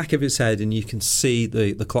see the back of his head and you can see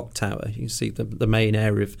the clock tower. You can see the main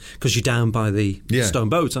area because you're down by the stone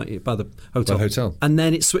boat, aren't you? By the hotel. By the hotel. And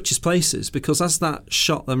then it switches places because as that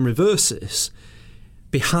shot then reverses,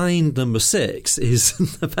 behind number 6 is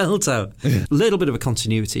the bell tower. A little bit of a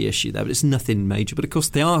continuity issue there, but it's nothing major. But of course,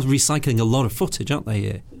 they are recycling a lot of footage, aren't they,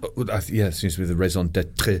 here? Yeah, it seems to be the raison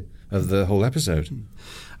d'etre of the whole episode.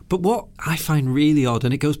 But what I find really odd,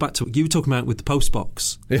 and it goes back to what you were talking about with the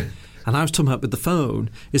postbox, and I was talking about with the phone,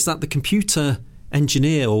 is that the computer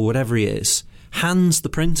engineer or whatever he is hands the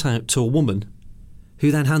printout to a woman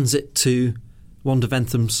who then hands it to Wanda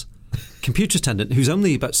Bentham's computer attendant, who's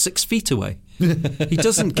only about 6 feet away. He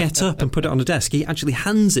doesn't get up and put it on a desk. He actually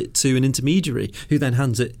hands it to an intermediary who then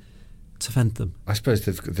hands it to Bentham. I suppose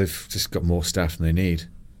they've just got more staff than they need.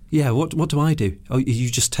 Yeah, what do I do? Oh,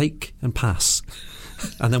 you just take and pass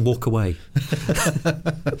and then walk away.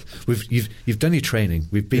 You've done your training.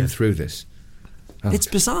 We've been through this. Oh. It's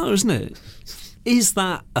bizarre, isn't it? Is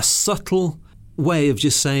that a subtle way of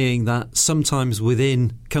just saying that sometimes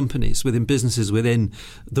within companies, within businesses, within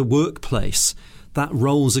the workplace, that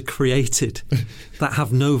roles are created that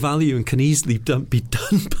have no value and can easily be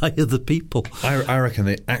done by other people? I reckon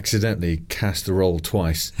they accidentally cast the role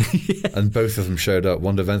twice, and both of them showed up.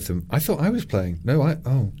 Wanda Bentham, I thought I was playing. No,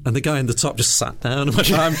 and the guy in the top just sat down and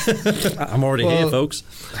went, I'm already here, folks.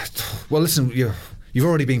 Well, listen, you've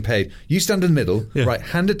already been paid. You stand in the middle, right?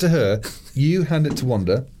 Hand it to her. You hand it to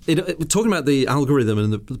Wanda. Talking about the algorithm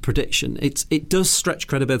and the prediction, it does stretch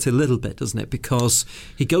credibility a little bit, doesn't it? Because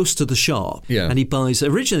he goes to the shop and he buys.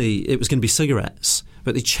 Originally, it was going to be cigarettes,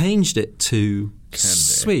 but they changed it to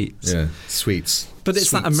sweets. Yeah, sweets. But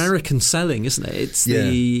it's that American selling, isn't it? It's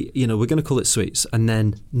we're going to call it sweets, and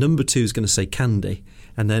then number 2 is going to say candy,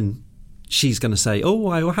 and then she's going to say, oh,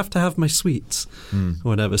 I will have to have my sweets, or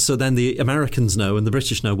whatever. So then the Americans know and the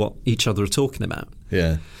British know what each other are talking about.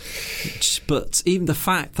 Yeah. But even the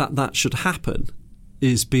fact that that should happen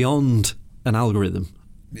is beyond an algorithm.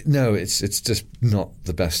 No, it's just not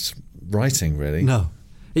the best writing, really. No.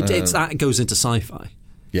 It's that goes into sci-fi.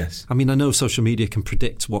 Yes. I mean, I know social media can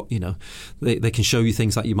predict what, they can show you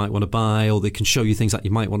things that you might want to buy, or they can show you things that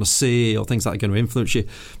you might want to see, or things that are going to influence you.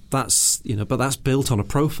 That's, but that's built on a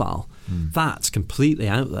profile. That's completely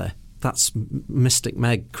out there. That's Mystic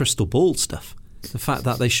Meg crystal ball stuff. The fact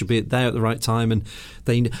that they should be there at the right time, and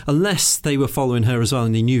unless they were following her as well,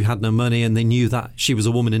 and they knew had no money, and they knew that she was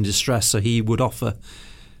a woman in distress, so he would offer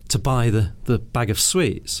to buy the bag of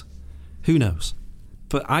sweets. Who knows?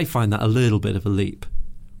 But I find that a little bit of a leap.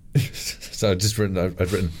 So I've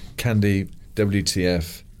written candy,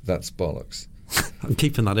 WTF, that's bollocks. I'm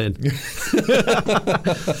keeping that in.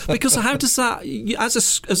 Because how does that, as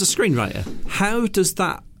a screenwriter, how does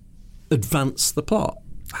that advance the plot?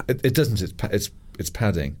 It doesn't. It's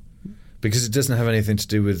padding, because it doesn't have anything to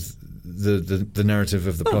do with the narrative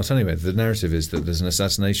of the plot anyway. The narrative is that there's an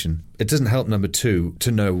assassination. It doesn't help number 2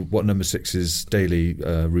 to know what number 6's daily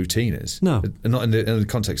routine is. No. Not in the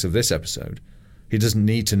context of this episode. He doesn't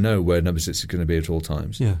need to know where number 6 is going to be at all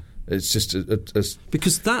times. Yeah. It's just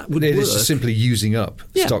because that would it work. is just simply using up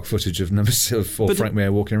stock footage of number 6 or Frank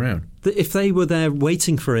Mayer walking around. If they were there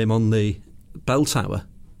waiting for him on the bell tower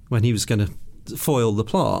when he was going to foil the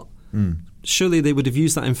plot, surely they would have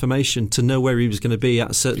used that information to know where he was going to be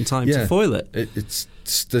at a certain time to foil it. It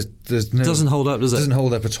doesn't hold up, does it? It doesn't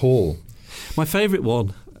hold up at all. My favourite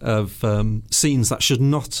one of scenes that should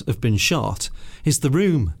not have been shot is the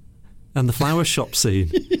room and the flower shop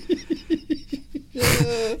scene.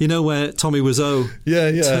 You know, where Tommy Wiseau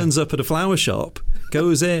turns up at a flower shop,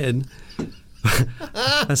 goes in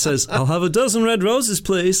and says, "I'll have a dozen red roses,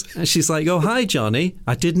 please." And she's like, "Oh, hi, Johnny.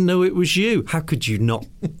 I didn't know it was you." How could you not?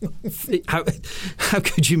 How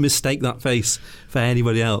could you mistake that face for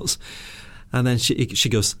anybody else? And then she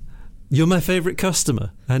goes, "You're my favourite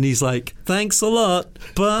customer." And he's like, "Thanks a lot.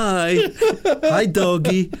 Bye. Hi,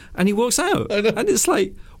 doggy." And he walks out. And it's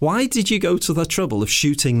like, why did you go to the trouble of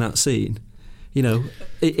shooting that scene? You know,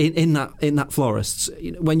 in that florist,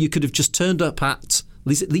 you know, when you could have just turned up at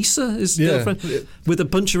Lisa, his girlfriend, with a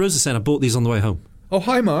bunch of roses saying, "I bought these on the way home." Oh,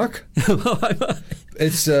 hi, Mark.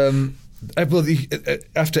 It's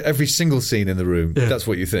after every single scene in the room, that's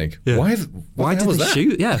what you think. Yeah. Why did they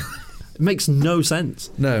shoot? Yeah, it makes no sense.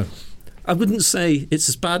 No. I wouldn't say it's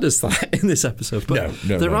as bad as that in this episode, but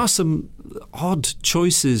there are some odd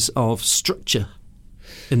choices of structure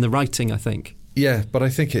in the writing, I think. Yeah, but I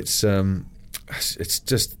think it's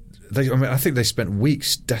just. I think they spent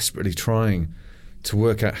weeks desperately trying to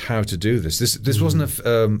work out how to do this. This wasn't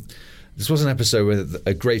this was an episode where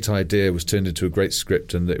a great idea was turned into a great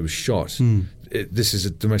script and that it was shot. This is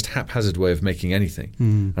the most haphazard way of making anything,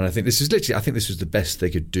 and I think this was the best they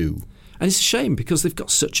could do. And it's a shame because they've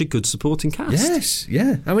got such a good supporting cast. Yes,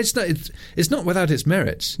 yeah. I mean, it's not without its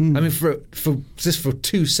merits. I mean, for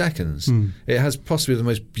 2 seconds, it has possibly the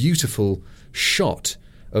most beautiful shot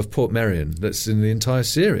of Portmeirion that's in the entire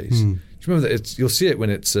series. Do you remember that? You'll see it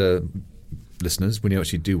when it's listeners, when you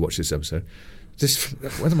actually do watch this episode.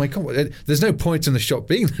 Oh my God, there's no point in the shot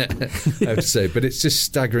being there, I have to say, but it's just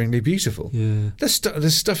staggeringly beautiful. Yeah.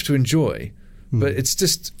 There's stuff to enjoy. But it's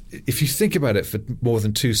just, if you think about it for more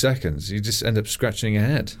than 2 seconds, you just end up scratching your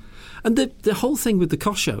head. And the whole thing with the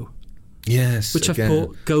Kosho, which I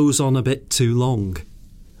thought goes on a bit too long.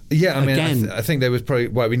 Yeah, I mean, I think there was probably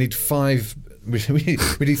we need 3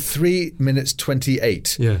 minutes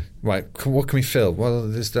 28. Yeah, right. What can we fill? Well,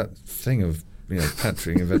 there's that thing of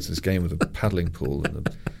Patrick invents this game with a paddling pool and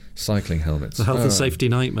the cycling helmets. The health and safety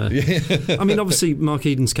nightmare. Yeah. I mean, obviously, Mark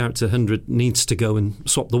Eden's character, 100, needs to go and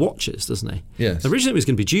swap the watches, doesn't he? Yes. Originally, it was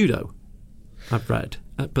going to be judo, I've read,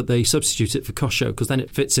 but they substitute it for Kosho because then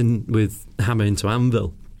it fits in with Hammer into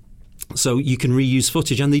Anvil. So you can reuse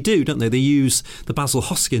footage, and they do, don't they? They use the Basil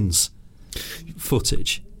Hoskins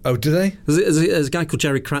footage. Oh, do they? There's a guy called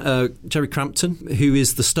Jerry Crampton, who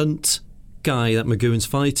is the stunt guy that McGowan's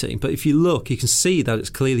fighting, but if you look, you can see that it's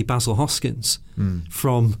clearly Basil Hoskins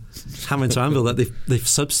from Hammer into Anvil that they've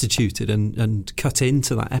substituted and cut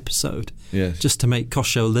into that episode, just to make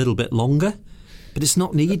Kosho a little bit longer, but it's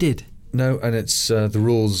not needed. No, and it's the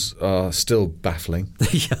rules are still baffling.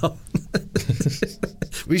 Yeah.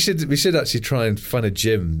 We should actually try and find a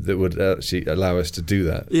gym that would actually allow us to do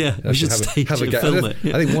that. Yeah, we should have a go. Film it.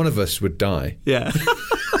 I think one of us would die. Yeah.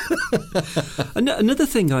 Another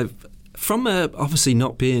thing from obviously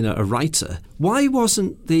not being a writer, why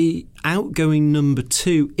wasn't the outgoing number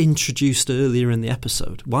 2 introduced earlier in the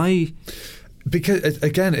episode? Why? Because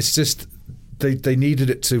again, it's just they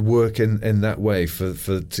needed it to work in that way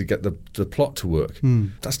to get the plot to work.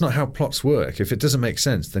 That's not how plots work. If it doesn't make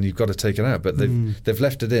sense, then you've got to take it out. But they've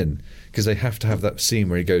left it in because they have to have that scene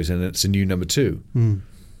where he goes in and it's a new number 2.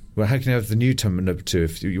 Well, how can you have the new number 2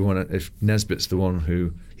 if Nesbitt's the one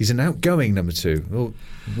who he's an outgoing number 2? Well,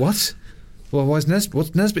 what? Well, what's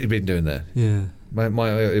Nesbitt been doing there? Yeah. My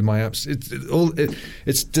apps.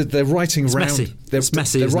 They're writing it's around. Messy. It's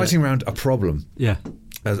messy. They're writing around a problem. Yeah.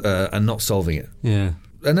 And not solving it. Yeah.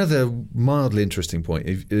 Another mildly interesting point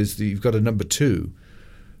is that you've got a number 2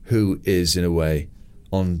 who is in a way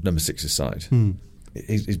on number 6's side.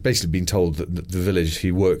 He's basically been told that the village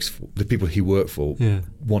he works for, the people he worked for,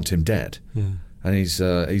 want him dead. Yeah. And he's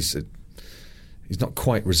not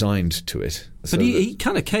quite resigned to it. But he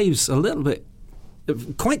kind of caves a little bit,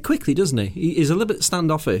 quite quickly, doesn't he? He's a little bit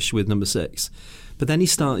standoffish with number 6, but then you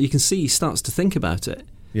can see he starts to think about it,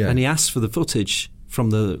 and he asks for the footage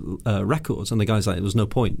from the records, and the guy's like, "There's no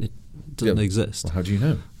point; it doesn't exist." Well, how do you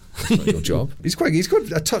know? It's not your job. He's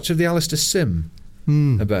got a touch of the Alistair Sim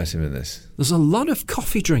about him in this. There's a lot of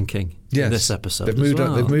coffee drinking in this episode. They've moved as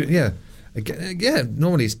well. up. They've moved. Yeah.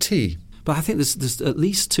 Normally it's tea. But I think there's at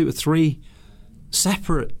least 2 or 3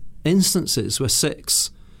 separate instances where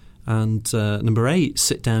 6 and number 8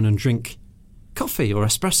 sit down and drink coffee or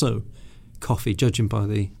espresso coffee, judging by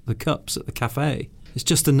the cups at the cafe. It's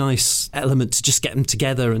just a nice element to just get them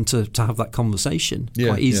together and to have that conversation.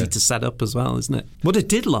 Quite easy to set up as well, isn't it? What I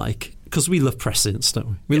did like, because we love prescience, don't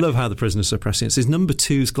we? We love how the prisoners are prescience, is number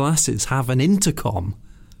 2's glasses have an intercom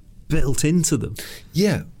built into them.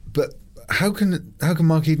 Yeah, but how can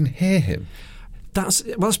Mark Eden hear him? I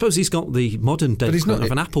suppose he's got the modern day equivalent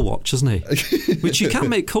of an Apple Watch, hasn't he? Which you can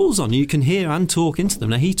make calls on. You can hear and talk into them.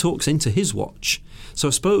 Now, he talks into his watch. So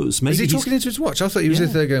I suppose maybe... Is he talking into his watch? I thought he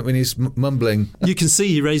was there going when he's mumbling. You can see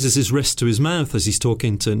he raises his wrist to his mouth as he's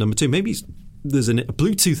talking to number 2. Maybe there's a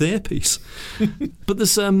Bluetooth earpiece. But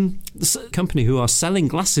there's a company who are selling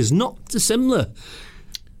glasses not dissimilar.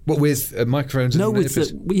 What, with microphones? No,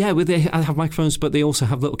 they have microphones, but they also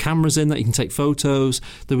have little cameras in that you can take photos.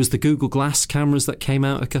 There was the Google Glass cameras that came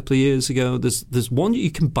out a couple of years ago. There's one you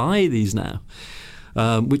can buy these now,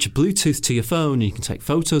 which are Bluetooth to your phone. And you can take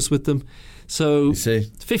photos with them. So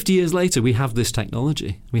 50 years later, we have this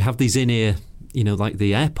technology. We have these in-ear, like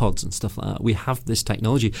the AirPods and stuff like that. We have this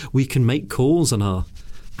technology. We can make calls on our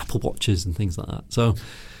Apple Watches and things like that. So...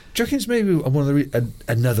 Do you reckon it's maybe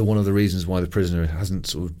another one of the reasons why The Prisoner hasn't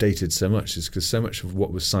sort of dated so much is because so much of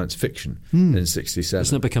what was science fiction in 67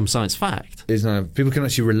 it's not become science fact. Is now people can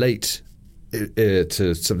actually relate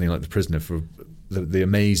to something like The Prisoner for the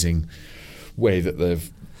amazing way that the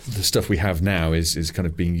stuff we have now is kind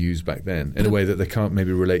of being used back then in a way that they can't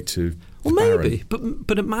maybe relate to. Well, maybe,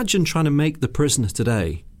 but imagine trying to make The Prisoner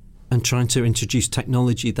today and trying to introduce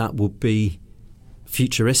technology that would be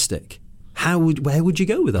futuristic. Where would you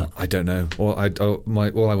go with that? I don't know. All I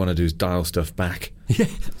want to do is dial stuff back. Yeah.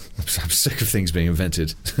 I'm sick of things being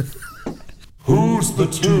invented. Who's the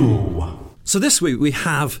 2? So this week we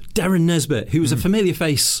have Derren Nesbitt, who was a familiar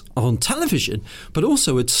face on television, but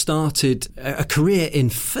also had started a career in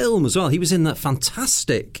film as well. He was in that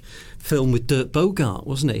fantastic film with Dirk Bogarde,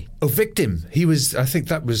 wasn't he? Oh, Victim. He was. I think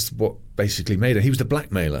that was what basically made it. He was the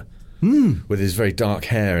blackmailer. With his very dark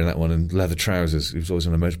hair in that one and leather trousers. He was always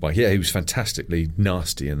on a motorbike. Yeah, he was fantastically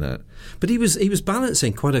nasty in that. But he was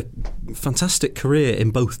balancing quite a fantastic career in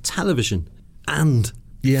both television and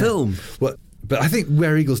film. Well, but I think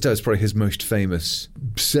Where Eagles Dare is probably his most famous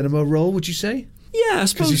cinema role, would you say? Yeah, I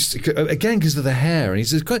suppose. Because of the hair. And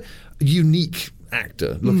he's a quite unique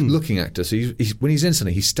actor, looking actor. So when he's in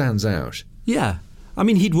something, he stands out. Yeah. I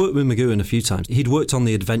mean, he'd worked with McGowan a few times. He'd worked on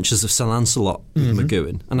The Adventures of Sir Lancelot with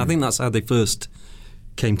McGowan, and I think that's how they first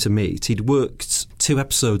came to meet. He'd worked 2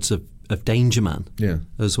 episodes of Danger Man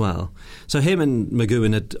as well. So him and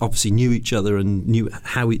McGowan had obviously knew each other and knew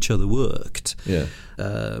how each other worked. Yeah.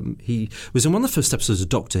 He was in one of the first episodes of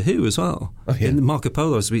Doctor Who as well. Oh, yeah. In Marco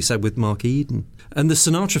Polo, as we said, with Mark Eden. And the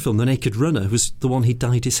Sinatra film, The Naked Runner, was the one he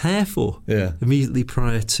dyed his hair for immediately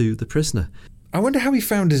prior to The Prisoner. I wonder how he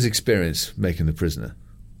found his experience making The Prisoner.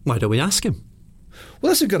 Why don't we ask him?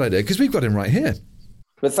 Well, that's a good idea, because we've got him right here.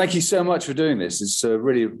 But thank you so much for doing this. It's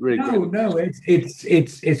really, really good. No, it's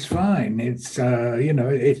fine. It's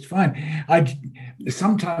it's fine.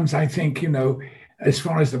 Sometimes I think, as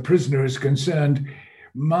far as The Prisoner is concerned,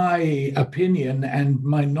 my opinion and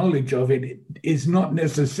my knowledge of it is not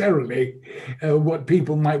necessarily what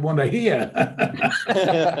people might want to hear.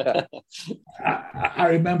 I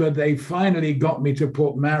remember they finally got me to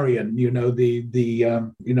Portmeirion,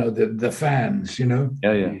 the fans,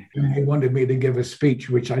 Yeah. And they wanted me to give a speech,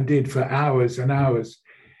 which I did for hours and hours.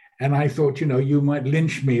 And I thought, you might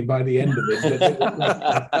lynch me by the end of it.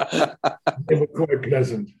 But they were quite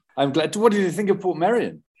pleasant. I'm glad. What did you think of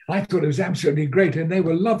Portmeirion? I thought it was absolutely great, and they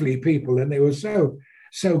were lovely people, and they were so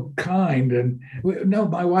kind. And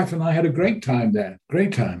my wife and I had a great time there.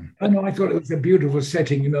 Great time. I thought it was a beautiful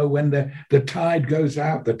setting. When the tide goes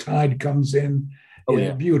out, the tide comes in. Oh,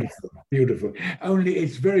 yeah. Beautiful. Only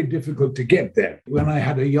it's very difficult to get there. When I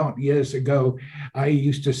had a yacht years ago, I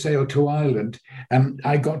used to sail to Ireland, and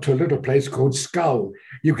I got to a little place called Skull.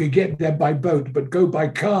 You could get there by boat, but go by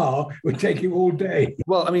car would take you all day.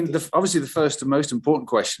 Well, I mean, obviously the first and most important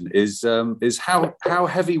question is how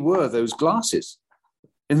heavy were those glasses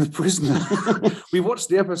in The Prisoner? We watched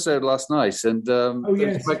the episode last night, and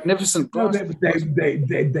yes, magnificent glasses.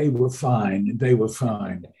 They were fine. They were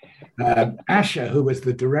fine. Asher, who was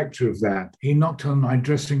the director of that, he knocked on my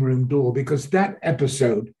dressing room door because that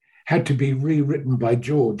episode had to be rewritten by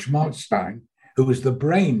George Markstein, who was the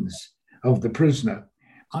brains of The Prisoner.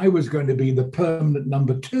 I was going to be the permanent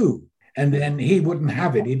number 2. And then he wouldn't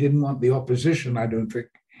have it. He didn't want the opposition, I don't think.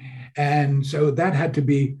 And so that had to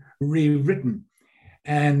be rewritten.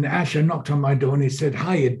 And Asher knocked on my door and he said,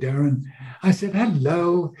 "Hiya, Darren." I said,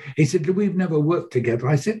 "Hello." He said, "We've never worked together."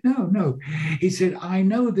 I said, No. He said, "I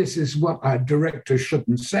know this is what a director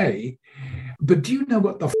shouldn't say, but do you know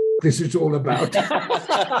what the this is all about?"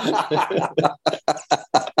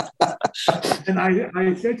 And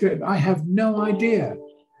I said to him, "I have no idea.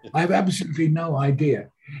 I have absolutely no idea."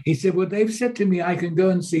 He said, "Well, they've said to me I can go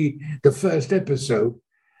and see the first episode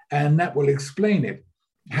and that will explain it.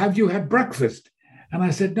 Have you had breakfast?" And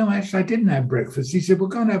I said, "No, actually, I didn't have breakfast." He said, "Well,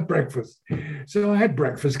 go and have breakfast." So I had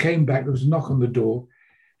breakfast, came back, there was a knock on the door.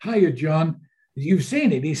 "Hiya, John, you've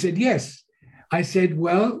seen it?" He said, "Yes." I said,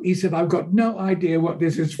 "Well," he said, "I've got no idea what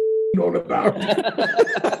this is all about."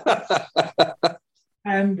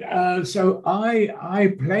 And so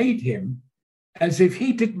I played him as if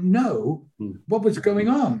he didn't know what was going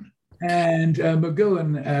on. And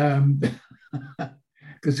McGowan,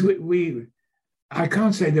 because I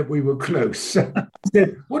can't say that we were close.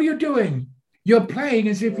 Said, "What are you doing? You're playing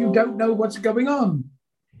as if you don't know what's going on."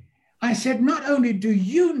 I said, "Not only do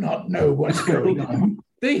you not know what's going on,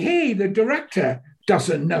 the director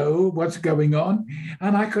doesn't know what's going on.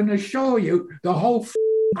 And I can assure you the whole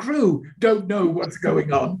crew don't know what's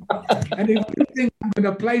going on. And if you think I'm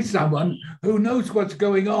going to play someone who knows what's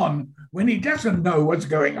going on when he doesn't know what's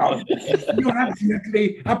going on, you're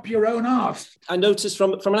absolutely up your own arse." I noticed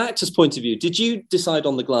from an actor's point of view, did you decide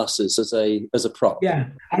on the glasses as a prop? Yeah,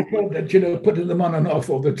 I thought that, putting them on and off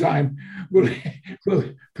all the time will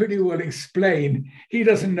pretty well explain he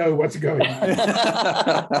doesn't know what's going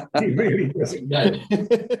on. He really doesn't know.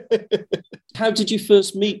 How did you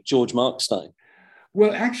first meet George Markstein?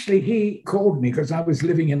 Well, actually, he called me because I was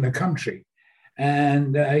living in the country.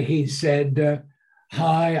 And he said,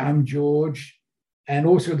 "Hi, I'm George." And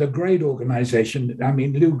also the Grade organization. I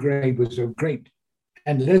mean, Lou Grade was a great,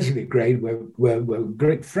 and Leslie Grade were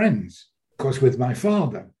great friends, of course, with my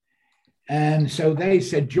father. And so they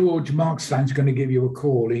said, "George Markstein's going to give you a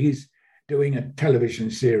call. He's doing a television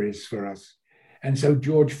series for us." And so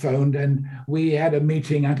George phoned and we had a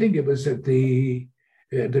meeting. I think it was at the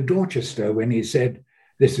Dorchester, when he said,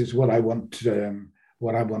 "This is what I want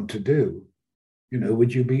to do.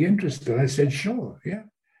 Would you be interested?" I said, "Sure, yeah,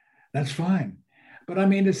 that's fine." But I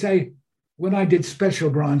mean to say, when I did Special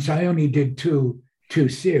Branch, I only did two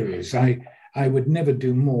series. I would never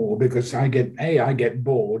do more because I get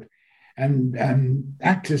bored, and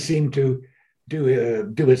actors seem to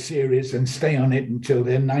do a series and stay on it until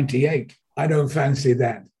they're 98. I don't fancy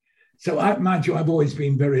that. So mind you, I've always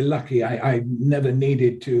been very lucky. I never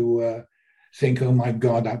needed to think, "Oh my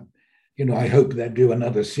God, I hope they do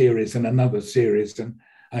another series and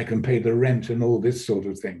I can pay the rent and all this sort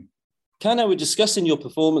of thing." Ken, I was discussing your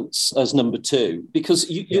performance as number 2 because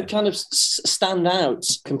you kind of stand out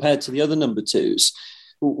compared to the other number 2s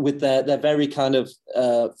with their very kind of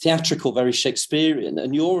theatrical, very Shakespearean,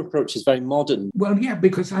 and your approach is very modern. Well, yeah,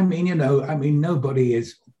 because nobody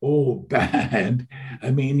is all bad. I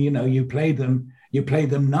mean, you play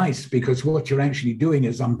them nice because what you're actually doing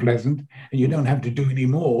is unpleasant and you don't have to do any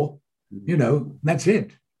more. That's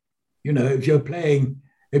it. If you're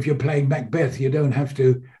playing Macbeth, you don't have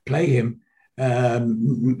to play him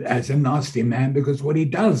as a nasty man because what he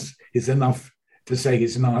does is enough to say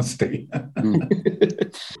he's nasty.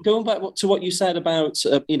 Going back to what you said about,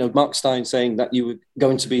 Markstein saying that you were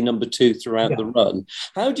going to be number 2 throughout the run,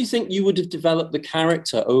 how do you think you would have developed the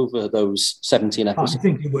character over those 17 episodes? I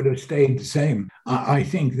think he would have stayed the same. I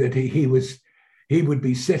think that he would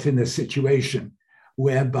be set in a situation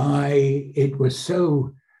whereby it was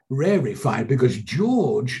so rarefied because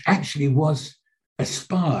George actually was a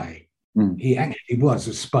spy. He actually was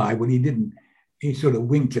a spy. Well, he didn't. He sort of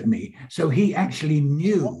winked at me. So he actually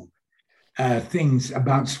knew things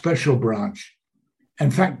about Special Branch. In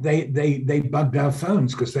fact, they bugged our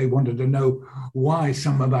phones because they wanted to know why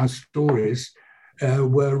some of our stories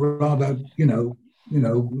were rather,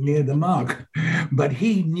 near the mark. But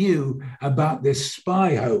he knew about this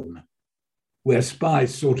spy home where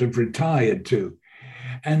spies sort of retired to.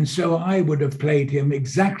 And so I would have played him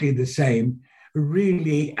exactly the same,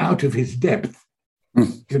 really out of his depth,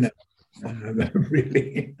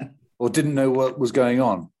 really. Or didn't know what was going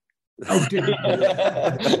on. Oh, didn't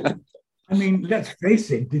know. I mean, let's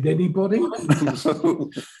face it, did anybody?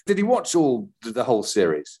 Did he watch the whole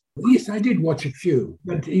series? Yes, I did watch a few,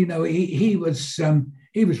 but he was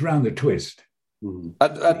round the twist.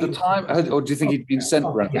 At the time, or do you think he'd been sent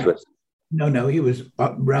round the twist? No, he was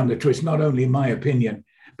round the twist. Not only my opinion,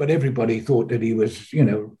 but everybody thought that he was,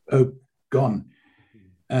 gone.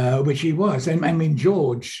 which he was. And I mean,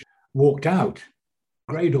 George walked out.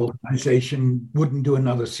 Great organisation wouldn't do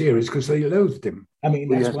another series because they loathed him. I mean,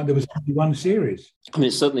 that's why there was only one series. I mean,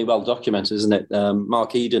 it's certainly well documented, isn't it?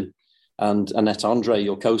 Mark Eden and Annette Andre,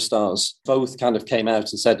 your co-stars, both kind of came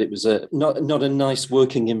out and said it was not a nice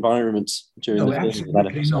working environment during the filming of that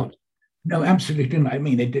episode. No, absolutely not. I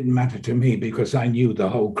mean, it didn't matter to me because I knew the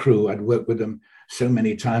whole crew. I'd worked with them so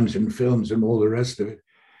many times in films and all the rest of it,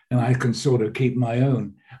 and I can sort of keep my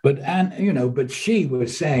own. But she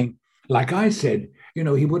was saying, like I said, he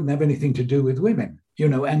wouldn't have anything to do with women,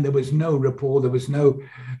 and there was no rapport, there was no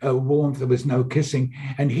warmth, there was no kissing.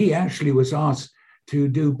 And he actually was asked to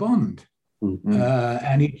do Bond. Mm-hmm.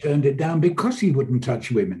 And he turned it down because he wouldn't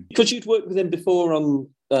touch women. Because you'd worked with him before on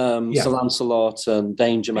Sir Lancelot and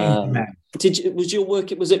Danger Man.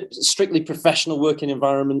 Was it strictly professional working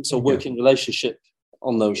environment or working relationship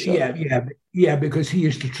on those shows? Yeah, because he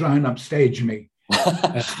used to try and upstage me.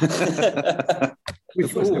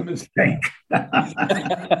 Which was a mistake.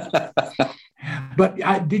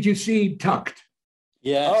 But did you see Tucked?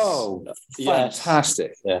 Yes. Oh,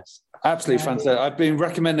 fantastic. Yes. Absolutely fantastic. I've been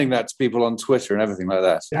recommending that to people on Twitter and everything like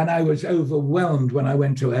that. And I was overwhelmed when I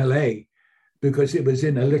went to LA because it was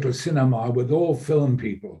in a little cinema with all film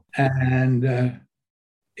people. And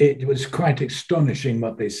it was quite astonishing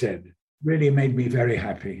what they said. Really made me very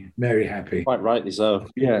happy, very happy. Quite rightly so.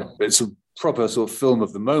 Yeah, it's a proper sort of film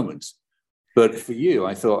of the moment. But for you,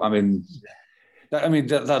 I thought,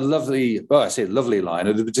 that lovely, I say lovely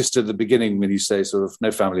line, just at the beginning when you say sort of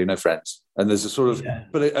no family, no friends. And there's a sort of,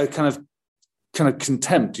 but a kind of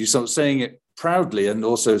contempt. You're sort of saying it proudly and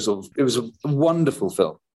also sort of, it was a wonderful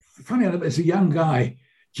film. Funny enough, there's a young guy,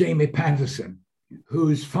 Jamie Patterson,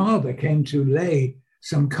 whose father came to lay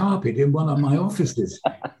some carpet in one of my offices.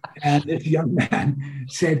 And this young man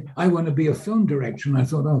said, I want to be a film director. And I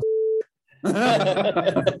thought,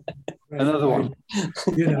 another one.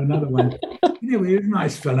 Another one. Anyway, it was a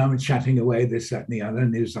nice fellow. I'm chatting away, this, that, and the other.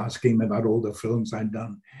 And he was asking me about all the films I'd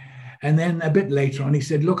done. And then a bit later on, he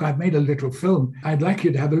said, look, I've made a little film. I'd like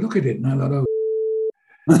you to have a look at it. And I thought,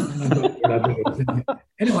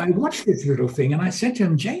 Anyway, I watched this little thing and I said to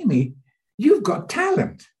him, Jamie, you've got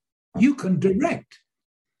talent. You can direct.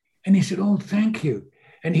 And he said, oh, thank you.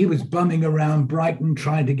 And he was bumming around Brighton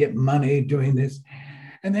trying to get money doing this.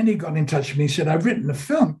 And then he got in touch with me. He said, I've written a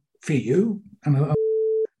film for you. And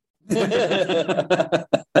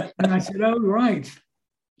I said, oh, right.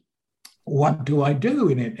 What do I do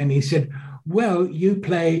in it? And he said, well, you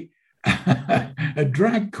play a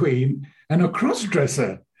drag queen and a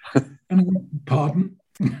cross-dresser. And I went, pardon?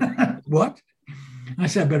 What? I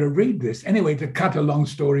said, I better read this. Anyway, to cut a long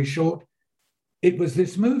story short, it was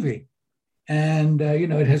this movie. And,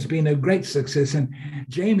 it has been a great success. And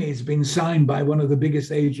Jamie has been signed by one of the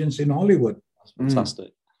biggest agents in Hollywood. That's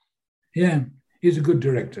fantastic. Yeah, he's a good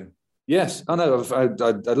director. Yes, I know. I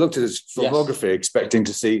looked at his filmography expecting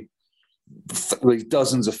to see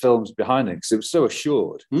dozens of films behind him because it was so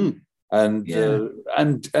assured and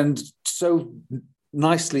so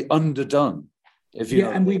nicely underdone.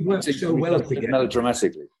 And we worked so well together.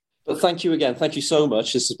 Melodramatically. But thank you again. Thank you so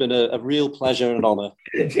much. This has been a real pleasure and an honour.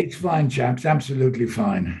 It's fine, chaps. Absolutely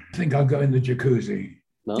fine. I think I'll go in the jacuzzi.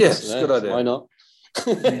 No, yes, good idea. Why not?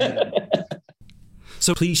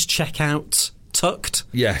 So please check out Tucked.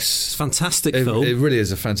 Yes. It's a fantastic film. It really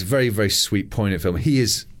is a fantastic, very, very sweet, poignant film. He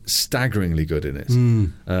is staggeringly good in it.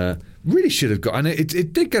 Really should have got, and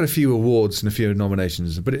it did get a few awards and a few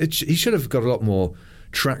nominations, but he should have got a lot more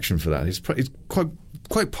traction for that. It's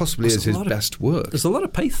quite possibly is his best work. There's a lot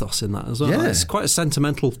of pathos in that as well. Yeah. It's quite a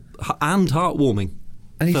sentimental and heartwarming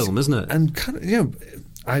film, isn't it? And kind of,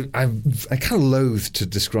 I kind of loathe to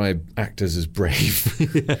describe actors as brave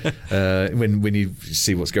when you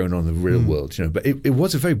see what's going on in the real world, But it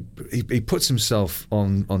was he puts himself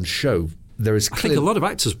on show. There is I think a lot of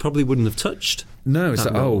actors probably wouldn't have touched. No, it's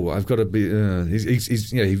like, I've got to be.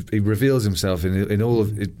 He reveals himself in all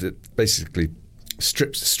of it, basically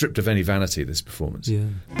stripped of any vanity. This performance. Yeah.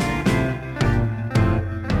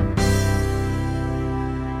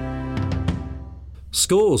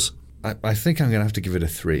 Scores. I think I'm going to have to give it a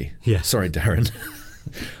 3. Yeah. Sorry, Darren.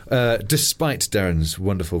 Despite Darren's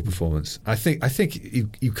wonderful performance, I think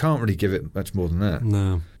you can't really give it much more than that.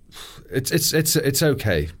 No. It's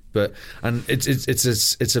okay, but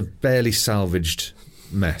it's a barely salvaged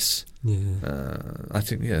mess. Yeah. I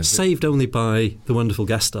think saved only by the wonderful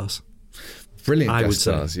guest stars. Brilliant I guest would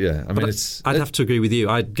stars. say. Yeah. I mean, I'd have to agree with you.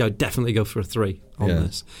 I'd definitely go for a 3 on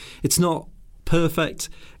this. It's not perfect.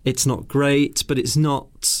 It's not great, but it's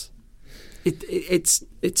not.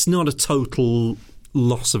 It's not a total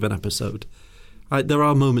loss of an episode. There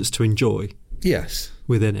are moments to enjoy. Yes.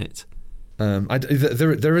 within it.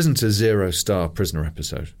 There isn't a 0-star Prisoner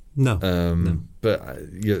episode. No, but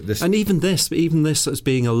this, and even this as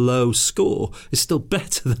being a low score is still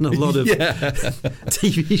better than a lot of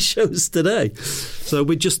TV shows today. So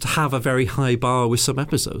we just have a very high bar with some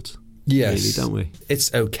episodes. Yes, really, don't we?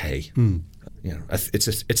 It's okay.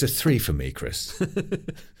 It's a 3 for me, Chris.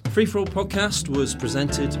 Free For All podcast was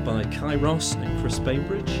presented by Kai Ross and Chris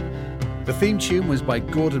Bainbridge. The theme tune was by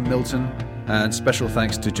Gordon Milton, and special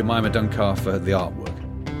thanks to Jemima Dunkar for the artwork.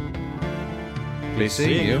 Please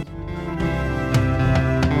see you.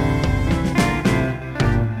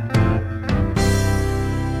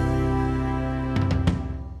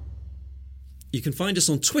 You can find us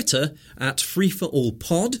on Twitter at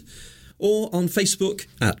FreeForAllPod or on Facebook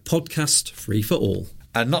at Podcast Free For All.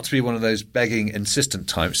 And not to be one of those begging, insistent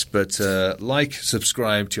types, but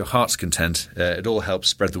subscribe to your heart's content. It all helps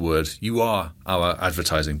spread the word. You are our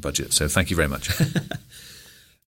advertising budget, so thank you very much.